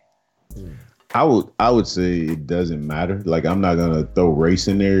that. I would say it doesn't matter. Like, I'm not gonna throw race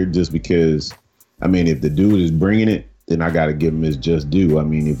in there just because. I mean, if the dude is bringing it, then I gotta give him his just due. I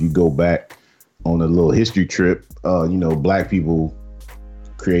mean, if you go back on a little history trip, black people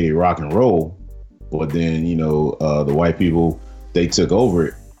created rock and roll, but then the white people, they took over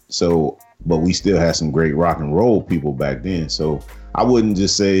it. So, but we still had some great rock and roll people back then. So I wouldn't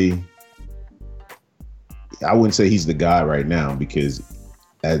say he's the guy right now, because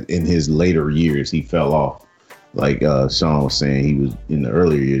in his later years he fell off. Like Sean was saying, he was in the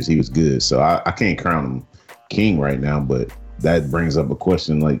earlier years he was good. So I can't crown him king right now. But that brings up a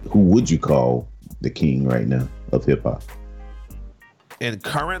question, like, who would you call the king right now of hip hop in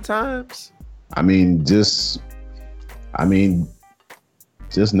current times? Just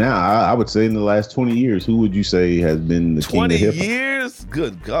now, I would say in the last 20 years, who would you say has been the king of hip hop? 20 years?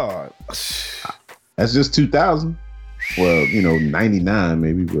 Good God. That's just 2000. Well, 99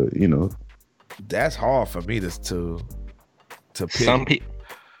 maybe, but that's hard for me to pick.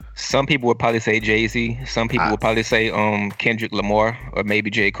 Some people would probably say Jay-Z. Some people would probably say Kendrick Lamar or maybe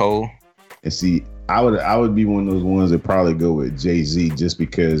J. Cole. And see, I would be one of those ones that probably go with Jay-Z just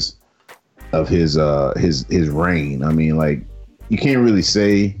because of his reign. I mean, like, you can't really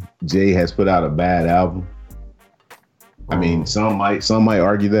say Jay has put out a bad album. I mean, some might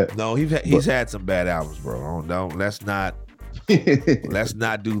argue that. No, he's had some bad albums, bro. No, let's not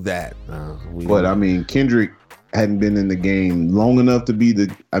do that. But I mean, Kendrick hadn't been in the game long enough to be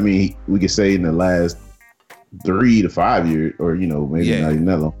we could say in the last 3 to 5 years, or maybe not even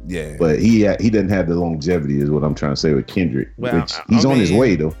that long. Yeah. But he doesn't have the longevity, is what I'm trying to say with Kendrick. Well, he's on his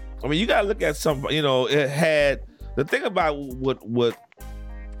way though. I mean, you gotta look at some. It had the thing about what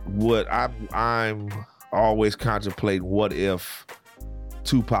I'm always contemplating. What if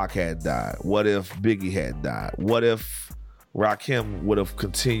Tupac had died? What if Biggie had died? What if Rakim would have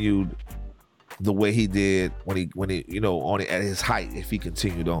continued the way he did when he at his height, if he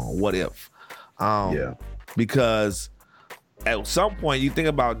continued on? What if? Because at some point you think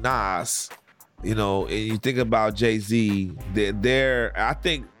about Nas, and you think about Jay-Z, I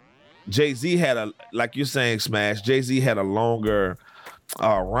think Jay-Z had like you're saying, Smash, Jay-Z had a longer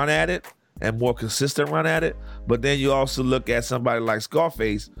run at it and more consistent run at it. But then you also look at somebody like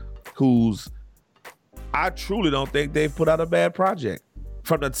Scarface, I truly don't think they've put out a bad project.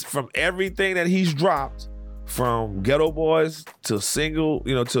 From everything that he's dropped, from Ghetto Boys to single,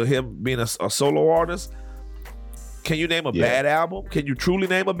 to him being a solo artist. Can you name a bad album? Can you truly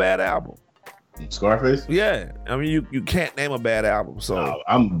name a bad album? Scarface? Yeah, I mean you can't name a bad album. So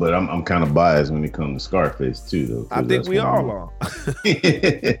I'm kind of biased when it comes to Scarface too, though. I think we all are.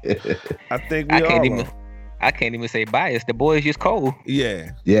 I can't even say biased. The boy is just cold.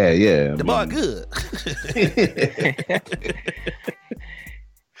 Yeah. The boy good.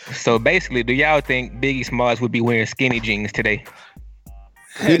 So basically, do y'all think Biggie Smalls would be wearing skinny jeans today?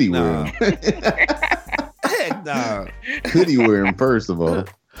 Could he wear them? Heck no. Could he wear them, first of all?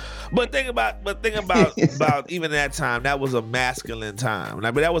 But think about even that time. That was a masculine time.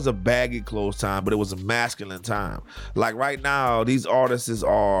 I mean, that was a baggy clothes time, but it was a masculine time. Like right now, these artists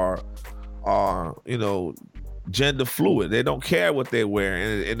are gender fluid. They don't care what they wear,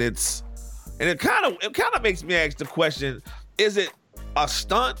 and it kind of makes me ask the question: is it a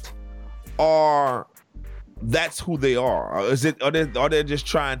stunt, or that's who they are? Or are they just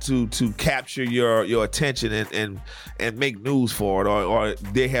trying to capture your attention and make news for it, or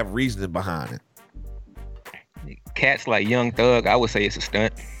they have reasoning behind it? Cats like Young Thug, I would say it's a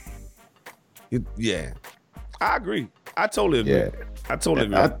stunt. Yeah, I agree. I totally agree. Yeah. I totally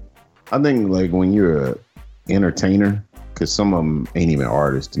agree. I think, like, when you're a entertainer, because some of them ain't even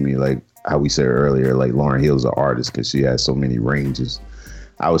artists to me, like how we said earlier, like Lauryn Hill's an artist because she has so many ranges.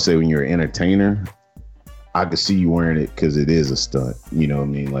 I would say when you're an entertainer, I could see you wearing it because it is a stunt. You know what I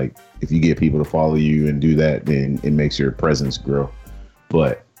mean? Like, if you get people to follow you and do that, then it makes your presence grow.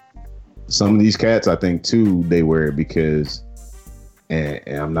 But some of these cats, I think too, they wear it because, and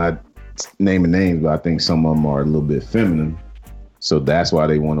I'm not naming names, but I think some of them are a little bit feminine. So that's why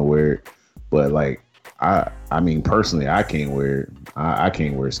they want to wear it. But like, I mean, personally, I can't wear it. I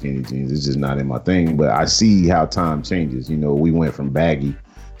can't wear skinny jeans. It's just not in my thing. But I see how time changes. We went from baggy.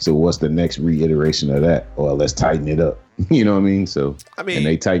 So what's the next reiteration of that? Well, let's tighten it up. You know what I mean? So, and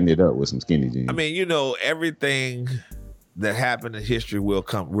they tightened it up with some skinny jeans. I mean, everything that happened in history will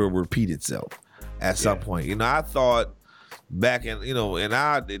repeat itself at some point. I thought back in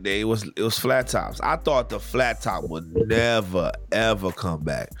our day, it was flat tops. I thought the flat top would never ever come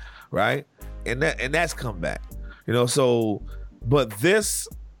back, right? And that's come back, So, but this,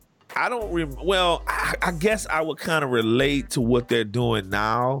 I don't. I guess I would kind of relate to what they're doing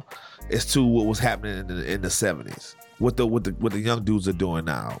now, as to what was happening in the 70s. What the young dudes are doing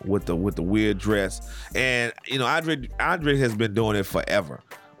now with the weird dress, and Andre has been doing it forever,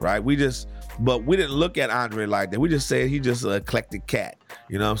 right? But we didn't look at Andre like that. We just said he's just an eclectic cat.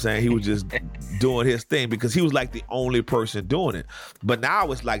 You know what I'm saying? He was just doing his thing because he was like the only person doing it. But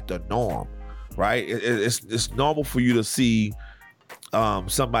now it's like the norm, right? It's normal for you to see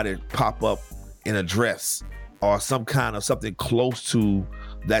somebody pop up in a dress or some kind of something close to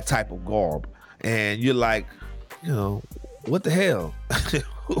that type of garb, and you're like, what the hell?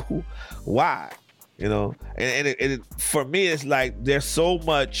 Why? And it, for me, it's like there's so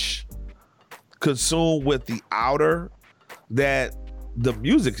much consumed with the outer that the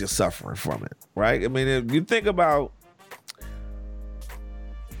music is suffering from it, right? I mean, if you think about,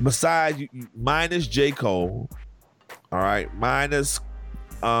 besides minus J. Cole, all right, minus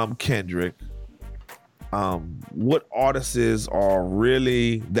Kendrick, what artists are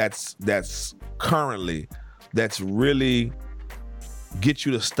really that's currently that's really get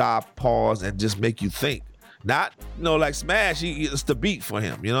you to stop, pause, and just make you think. Not, like Smash, it's the beat for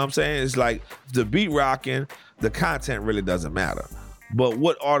him. You know what I'm saying? It's like the beat rocking, the content really doesn't matter. But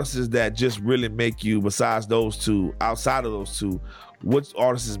what artists is that just really make you, besides those two, outside of those two, what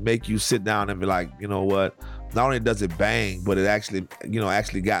artists make you sit down and be like, you know what? Not only does it bang, but it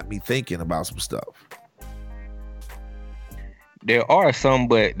actually got me thinking about some stuff. There are some,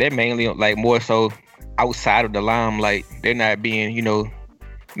 but they're mainly like more so outside of the limelight. They're not being,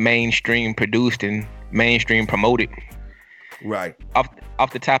 mainstream produced and mainstream promoted. Right.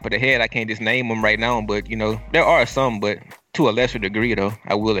 Off the top of the head, I can't just name them right now, but there are some, but to a lesser degree, though,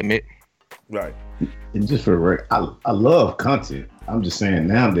 I will admit. Right. And just for I love content. I'm just saying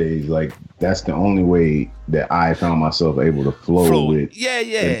nowadays, like, that's the only way that I found myself able to flow with. Yeah.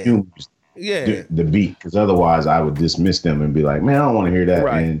 The beat, because otherwise I would dismiss them and be like, man, I don't want to hear that.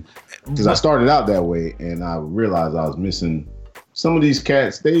 Right. And because I started out that way, and I realized I was missing some of these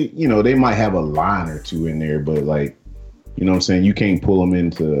cats. They might have a line or two in there, but like, what I'm saying, you can't pull them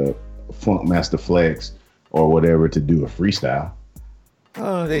into Funk Master Flex or whatever to do a freestyle.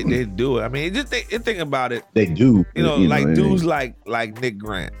 Oh, they do it. I mean, just think about it. They do. Like dudes like Nick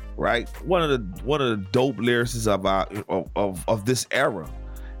Grant, right? One of the dope lyricists of this era.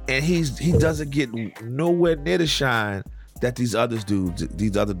 And he doesn't get nowhere near the shine that these other dudes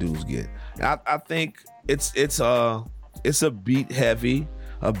get. And I think it's a beat heavy,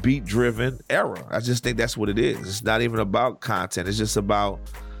 a beat driven era. I just think that's what it is. It's not even about content. It's just about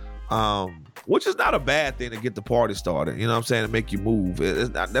which is not a bad thing to get the party started. You know what I'm saying? To make you move.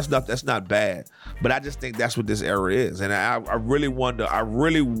 That's not bad. But I just think that's what this era is. And I really wonder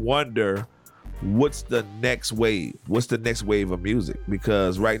what's the next wave? What's the next wave of music?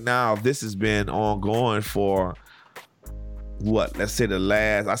 Because right now, this has been ongoing for what? Let's say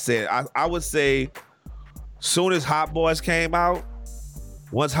I would say soon as Hot Boys came out,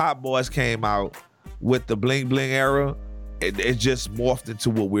 once Hot Boys came out with the Bling Bling era, it just morphed into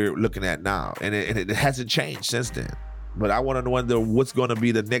what we're looking at now. And it hasn't changed since then. But I want to wonder what's going to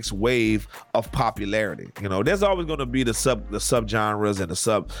be the next wave of popularity. There's always going to be the subgenres and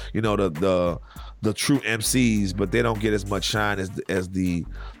the true MCs, but they don't get as much shine as the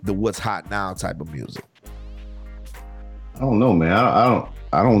what's hot now type of music. I don't know, man.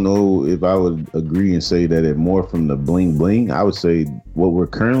 I don't know if I would agree and say that it more from the Bling Bling. I would say what we're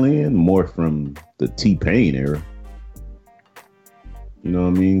currently in more from the T-Pain era. You know what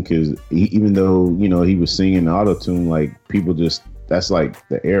I mean? Because even though, he was singing auto-tune, like, people just, that's like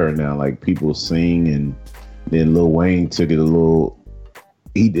the era now. Like, people sing, and then Lil Wayne took it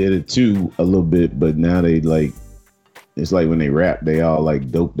he did it too a little bit, but now they like, it's like when they rap, they all like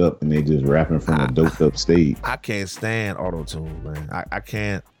doped up and they just rapping from a doped up stage. I can't stand auto-tune, man. I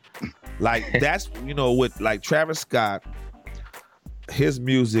can't. Like, that's, with like Travis Scott, his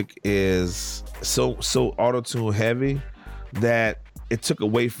music is so auto-tune heavy that it took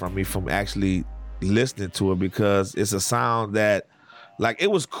away from me from actually listening to it, because it's a sound that, like, it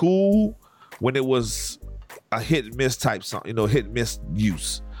was cool when it was a hit and miss type song, hit and miss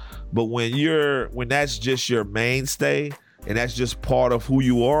use. But when that's just your mainstay and that's just part of who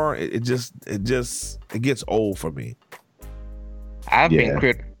you are, it gets old for me. I've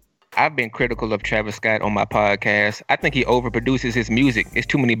been critical of Travis Scott on my podcast. I think he overproduces his music. It's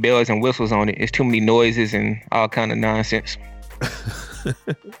too many bells and whistles on it. It's too many noises and all kind of nonsense.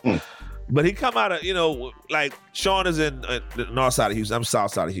 But he come out of, like Sean is in the north side of Houston. I'm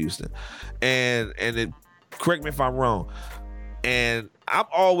south side of Houston. And correct me if I'm wrong. And I'm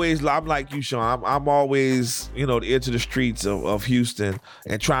like you, Sean. I'm always, the edge of the streets of Houston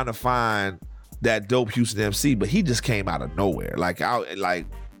and trying to find that dope Houston MC. But he just came out of nowhere.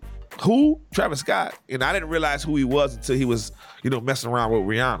 Who? Travis Scott. And I didn't realize who he was until he was, messing around with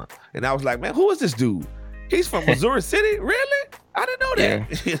Rihanna. And I was like, man, who is this dude? He's from Missouri City? Really? I didn't know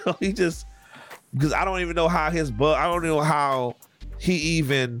that. Yeah. He just, because I don't even know how I don't know how he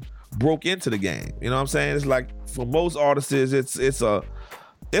even broke into the game. You know what I'm saying? It's like for most artists, it's a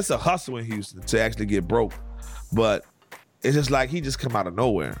hustle in Houston to actually get broke. But it's just like he just come out of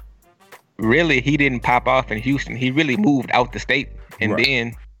nowhere. Really, he didn't pop off in Houston. He really moved out the state, and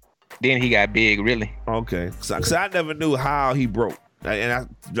then he got big. Really. Okay, so I never knew how he broke, and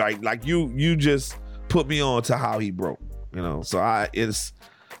you just put me on to how he broke. So it's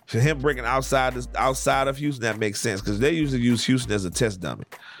for him breaking outside of Houston, that makes sense because they usually use Houston as a test dummy.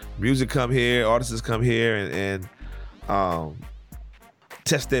 Music come here, artists come here and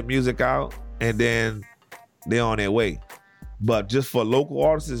test their music out, and then they're on their way. But just for local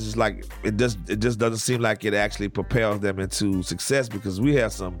artists, it's like it just doesn't seem like it actually propels them into success because we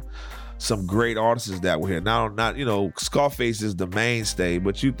have some great artists that were here. Not Scarface is the mainstay,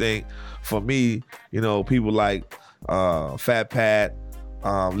 but you think for me, people like Fat Pat,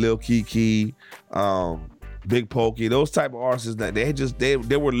 Lil Keke, Big Pokey, those type of artists that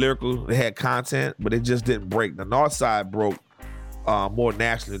they were lyrical, they had content, but it just didn't break. The North Side broke more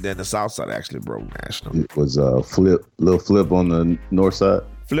nationally than the South Side actually broke nationally. It was Lil Flip on the North Side.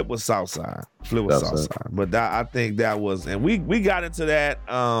 Flip was South Side. South Side. But I think that was, and we got into that.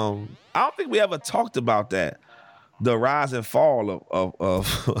 I don't think we ever talked about that. The rise and fall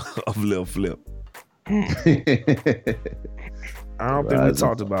of Lil Flip. I don't think we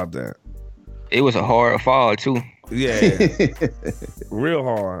talked about that. It was a hard fall too. Yeah, real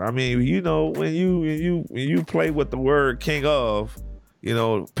hard. I mean, when you play with the word king of,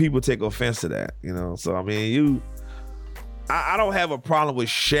 people take offense to that. So I mean, I don't have a problem with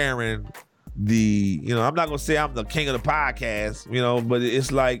sharing the. I'm not gonna say I'm the king of the podcast. But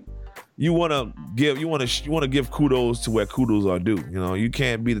it's like you want to give kudos to where kudos are due. You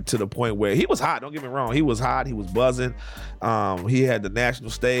can't be to the point where he was hot. Don't get me wrong. He was hot. He was buzzing. He had the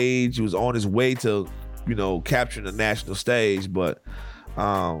national stage. He was on his way to, capturing the national stage. But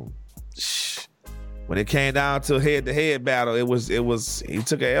when it came down to head-to-head battle, he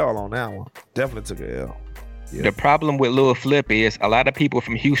took an L on that one. Definitely took an L. Yeah. The problem with Lil Flip is a lot of people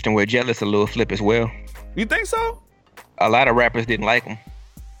from Houston were jealous of Lil Flip as well. You think so? A lot of rappers didn't like him.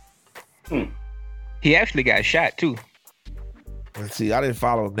 He actually got shot too. Let's see, I didn't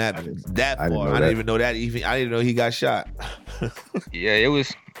follow him that far. I didn't even know that. I didn't know he got shot. Yeah, it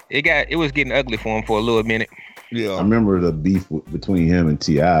was getting ugly for him for a little minute. Yeah, I remember the beef between him and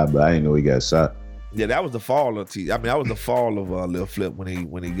T.I., but I didn't know he got shot. Yeah, that was the fall of T.I. I mean, that was the fall of Lil Flip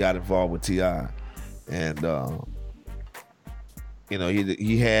when he got involved with T.I. And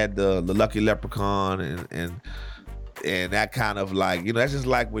he had the Lucky Leprechaun and that kind of like, that's just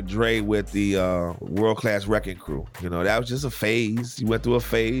like with Dre with the World Class Wrecking Crew. That was just a phase. He went through a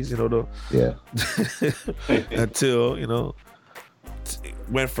phase, until,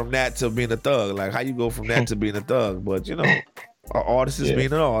 went from that to being a thug. Like, how you go from that to being a thug? But, an artist is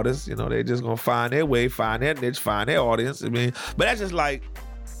being an artist. They just going to find their way, find their niche, find their audience. I mean, but that's just like,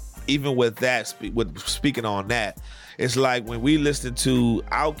 even with that, speaking on that, it's like when we listen to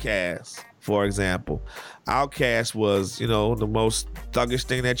Outkast, for example. Outkast was, the most thuggish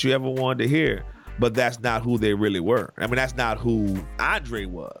thing that you ever wanted to hear, but that's not who they really were. I mean, that's not who Andre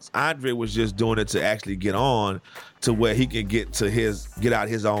was. Andre was just doing it to actually get on to where he can get out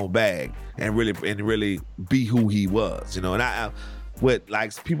his own bag and really be who he was, And I with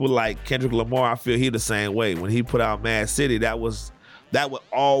like people like Kendrick Lamar, I feel he the same way. When he put out Mad City, that would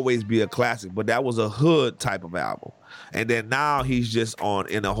always be a classic, but that was a hood type of album. And then now he's just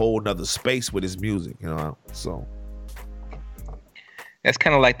in a whole nother space with his music, so. That's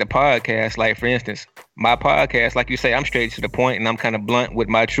kind of like the podcast. Like, for instance, my podcast, like you say, I'm straight to the point and I'm kind of blunt with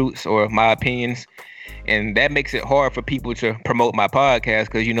my truths or my opinions. And that makes it hard for people to promote my podcast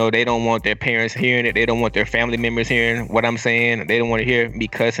because, they don't want their parents hearing it. They don't want their family members hearing what I'm saying. They don't want to hear me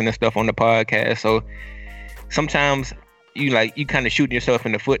cussing and stuff on the podcast. So sometimes you kind of shooting yourself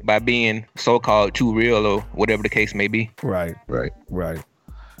in the foot by being so-called too real or whatever the case may be. Right.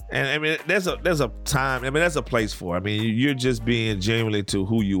 And I mean, there's a time. I mean, there's a place for it. I mean, you're just being genuinely to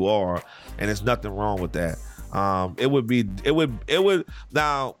who you are, and there's nothing wrong with that. It would.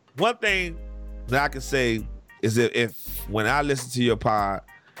 Now, one thing that I can say is that if when I listen to your pod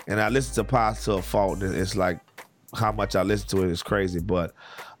and I listen to Pods to a fault. And it's like how much I listen to it is crazy. But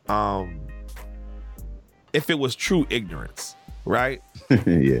if it was true ignorance, right?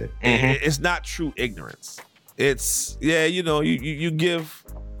 Yeah. It's not true ignorance. It's you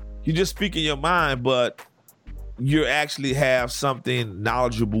just speak in your mind, but you actually have something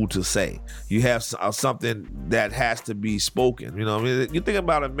knowledgeable to say. You have something that has to be spoken. You know what I mean? You think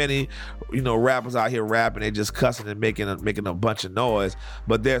about it, many, rappers out here rapping, they just cussing and making a bunch of noise,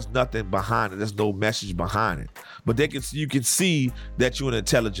 but there's nothing behind it. There's no message behind it. But you can see that you're an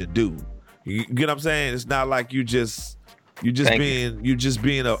intelligent dude. You get what I'm saying? It's not like you just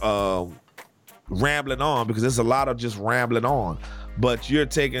being a rambling on, because there's a lot of just rambling on. But you're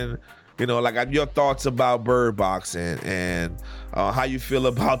taking, like your thoughts about Bird Box and how you feel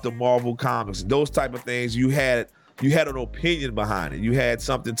about the Marvel comics, those type of things. You had an opinion behind it. You had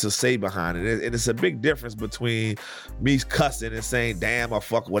something to say behind it. And it's a big difference between me cussing and saying damn or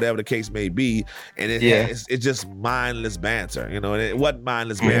fuck, whatever the case may be. And it's just mindless banter, and it wasn't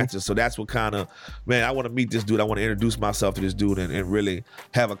mindless banter. So that's what kind of, man, I want to meet this dude. I want to introduce myself to this dude and really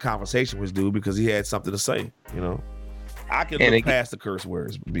have a conversation with this dude because he had something to say, I can look past the curse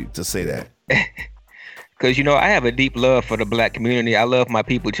words to say that. Because, I have a deep love for the Black community. I love my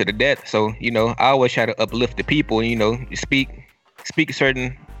people to the death. So, I always try to uplift the people and, speak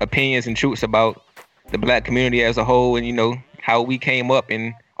certain opinions and truths about the Black community as a whole and, how we came up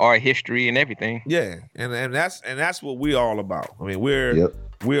in our history and everything. Yeah. And that's what we're all about. I mean,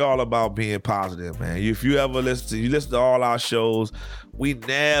 we're all about being positive, man. If you ever listen to all our shows, we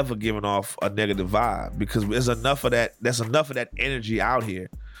never giving off a negative vibe because there's enough of that energy out here.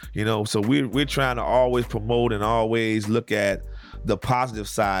 So we're trying to always promote and always look at the positive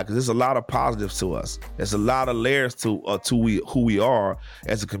side because there's a lot of positives to us. There's a lot of layers to who we are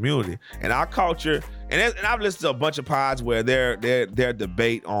as a community and our culture. And I've listened to a bunch of pods where their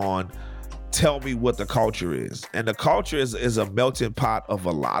debate on tell me what the culture is, and the culture is a melting pot of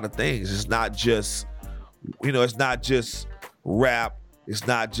a lot of things. It's not just it's not just rap. It's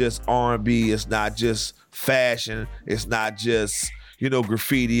not just R&B. It's not just fashion. It's not just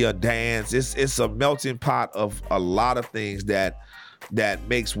graffiti or dance. It's a melting pot of a lot of things that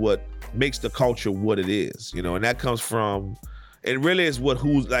makes the culture what it is, and that comes from, it really is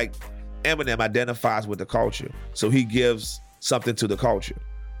who's like Eminem identifies with the culture. So he gives something to the culture,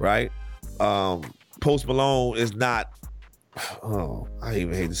 right? Post Malone is not, I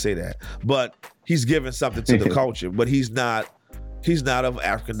even hate to say that, but he's giving something to the culture, but he's not of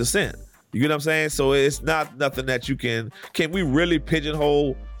African descent. You get what I'm saying? So it's not nothing that you can we really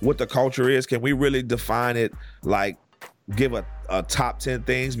pigeonhole what the culture is? Can we really define it, like give a top 10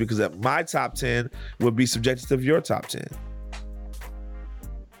 things? Because my top 10 would be subjective to your top 10.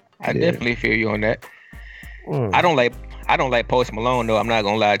 I definitely feel you on that. I don't like Post Malone though. I'm not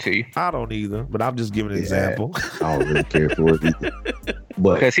gonna lie to you. I don't either, but I'm just giving an example. I don't really care for it either.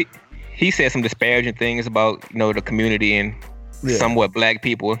 But because he said some disparaging things about the community and somewhat Black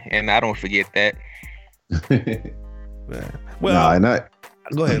people, and I don't forget that. Well,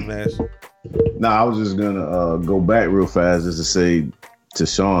 go ahead, man. No, I was just gonna go back real fast just to say to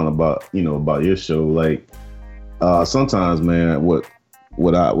Sean about about your show. Like sometimes, man, what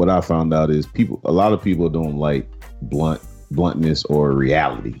I found out is a lot of people don't like bluntness or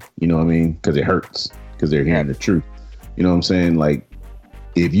reality. You know what I mean? Because it hurts. Because they're hearing the truth. You know what I'm saying? Like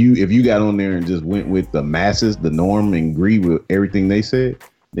if you got on there and just went with the masses, the norm, and agree with everything they said,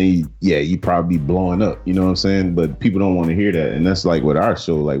 then you probably be blowing up. You know what I'm saying? But people don't want to hear that, and that's like with our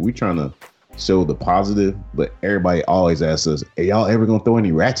show. Like we trying to show the positive, but everybody always asks us, "Hey, y'all ever gonna throw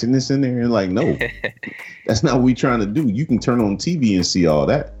any ratchetness in there?" And like, no, that's not what we trying to do. You can turn on TV and see all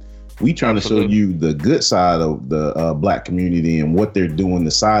that. We trying to show you the good side of the Black community and what they're doing,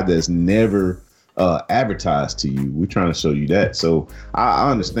 the side that's never advertised to you. We're trying to show you that. So I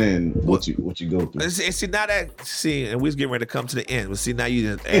understand what you go through. And we was getting ready to come to the end. But see, now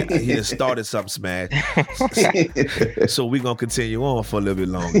you just started something, Smash. So we're gonna continue on for a little bit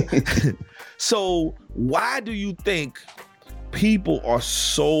longer. So why do you think people are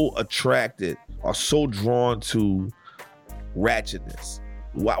so attracted or so drawn to ratchetness?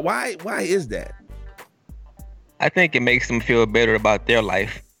 Why is that? I think it makes them feel better about their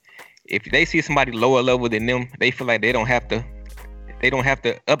life. If they see somebody lower level than them, they feel like they don't have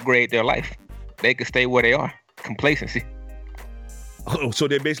to upgrade their life. They can stay where they are. Complacency. Oh, so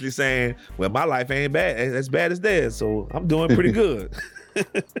they're basically saying, well, my life ain't bad as bad as theirs, so I'm doing pretty good.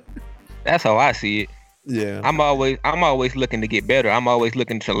 That's how I see it. Yeah. I'm always looking to get better. I'm always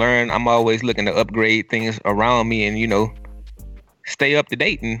looking to learn. I'm always looking to upgrade things around me and, stay up to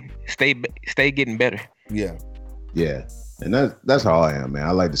date and stay getting better. Yeah. Yeah. And that's how I am, man.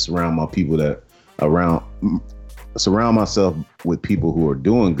 I like to surround myself with people who are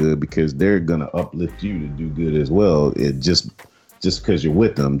doing good because they're gonna uplift you to do good as well. It just because you're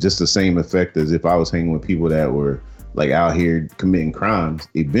with them, just the same effect as if I was hanging with people that were like out here committing crimes.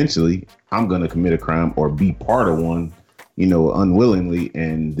 Eventually, I'm gonna commit a crime or be part of one, unwillingly,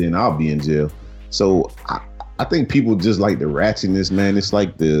 and then I'll be in jail. So I think people just like the ratchetness, man. It's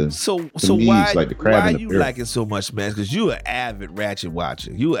like it's like the crab in the barrel. Like it so much, man? Because you an avid ratchet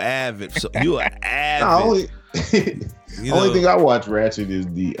watcher. You avid. Only thing I watch ratchet is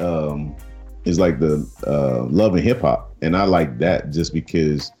the Love and Hip Hop, and I like that just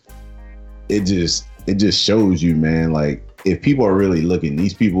because it just shows you, man. Like if people are really looking,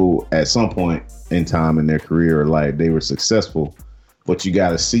 these people at some point in time in their career, like they were successful, but you got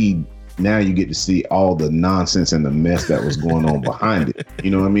to see. Now you get to see all the nonsense and the mess that was going on behind it. You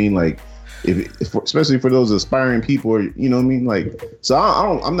know what I mean? Like, especially for those aspiring people, you know what I mean? Like, so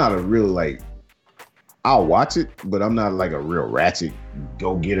I'm not a real, like, I'll watch it, but I'm not like a real ratchet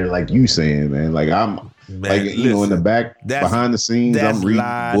go-getter like you saying, man. Like, I'm like, in the back, behind the scenes, I'm reading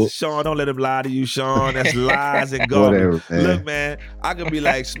lies. Books. Sean, don't let him lie to you, Sean. That's lies and garbage. Whatever, man. Look, man, I could be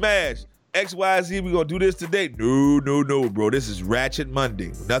like, Smash. XYZ, we gonna do this today. No, bro. This is Ratchet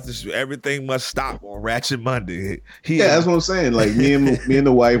Monday. Everything must stop on Ratchet Monday. That's what I'm saying. Like me and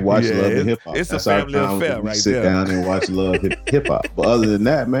the wife watch Love and Hip Hop. It's That's a family affair, right there. Sit down and watch Love Hip Hop. But other than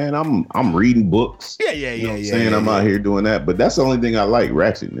that, man, I'm reading books. Yeah. I'm out here doing that. But that's the only thing I like,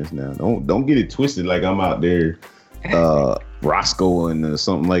 ratchetness. Now, don't get it twisted. Like I'm out there, Roscoe and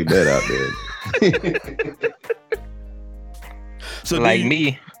something like that out there. So like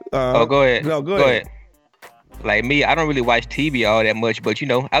me. Go ahead. No, go ahead. Like me, I don't really watch TV all that much, but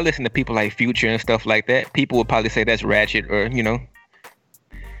I listen to people like Future and stuff like that. People would probably say that's ratchet, or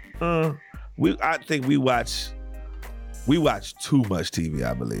I think we watch too much TV.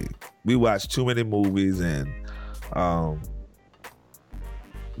 I believe we watch too many movies, and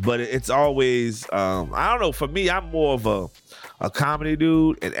but it's always I don't know. For me, I'm more of a comedy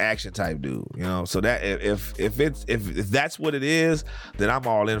dude and action type dude, so that if that's what it is, then I'm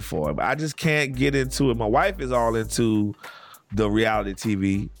all in for it. But I just can't get into it. My wife is all into the reality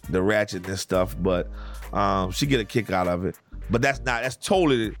TV, the ratchetness stuff, but she get a kick out of it. But that's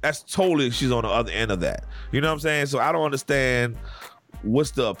totally she's on the other end of that. You know what I'm saying? So I don't understand what's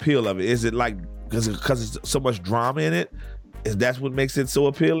the appeal of it. Is it like because it's so much drama in it? Is that what makes it so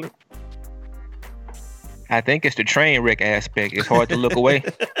appealing? I think it's the train wreck aspect. It's hard to look away.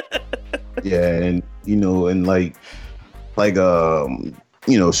 Yeah, and Charlamagne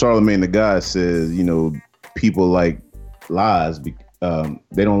the God says, people like lies. They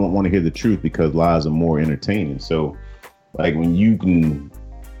don't want to hear the truth because lies are more entertaining. So, like when you can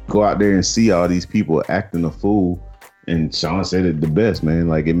go out there and see all these people acting a fool, and Sean said it the best, man.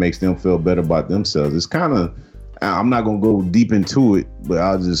 Like it makes them feel better about themselves. It's kind of, I'm not gonna go deep into it, but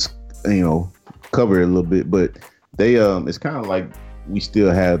I'll just cover it a little bit. But they it's kind of like we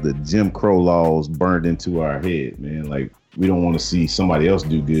still have the Jim Crow laws burned into our head, man. Like we don't want to see somebody else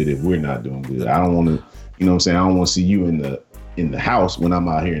do good if we're not doing good. I don't want to, I don't want to see you in the house when I'm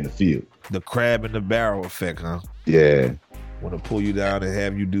out here in the field. The crab in the barrel effect, huh? Yeah. Want to pull you down and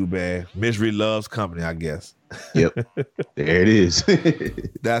have you do bad. Misery loves company, I guess. Yep. There it is.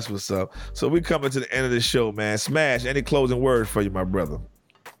 That's what's up. So we coming to the end of the show, man. Smash, any closing words for you, my brother?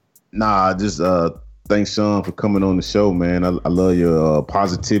 Nah, just thanks, Sean, for coming on the show, man. I love your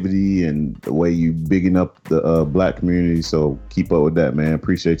positivity and the way you bigging up the black community. So keep up with that, man.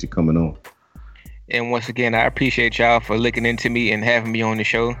 Appreciate you coming on. And once again, I appreciate y'all for looking into me and having me on the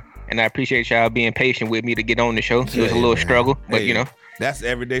show. And I appreciate y'all being patient with me to get on the show. It was a little struggle, but that's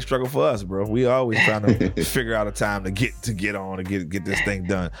everyday struggle for us, bro. We always trying to figure out a time to get on and get this thing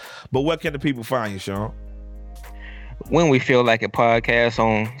done. But where can the people find you, Sean? When We Feel Like a Podcast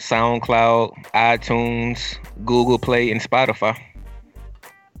on SoundCloud, iTunes, Google Play, and Spotify.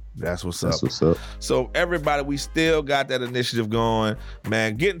 That's what's up. That's what's up. So everybody, we still got that initiative going,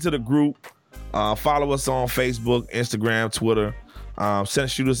 man. Get into the group. Follow us on Facebook, Instagram, Twitter.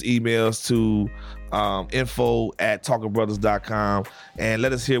 Shoot us emails to info@talkingbrothers.com and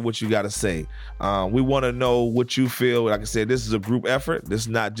let us hear what you got to say. We want to know what you feel. Like I said, this is a group effort. This is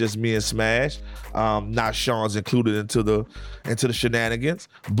not just me and Smash. Not Sean's included into the shenanigans,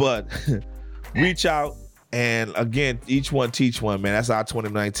 but reach out. And again, each one teach one, man. That's our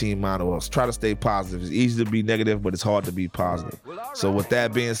 2019 motto. Let's try to stay positive. It's easy to be negative, but it's hard to be positive. So with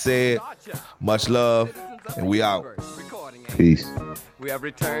that being said, much love, and we out. Peace. We have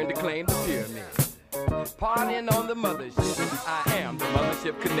returned to claim the pyramid. Partying on the mothership. I am the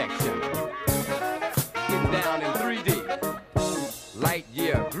Mothership Connection. Getting down in 3D.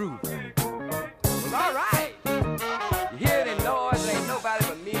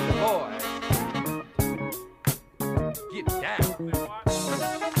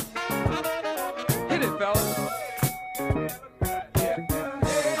 it, fellas.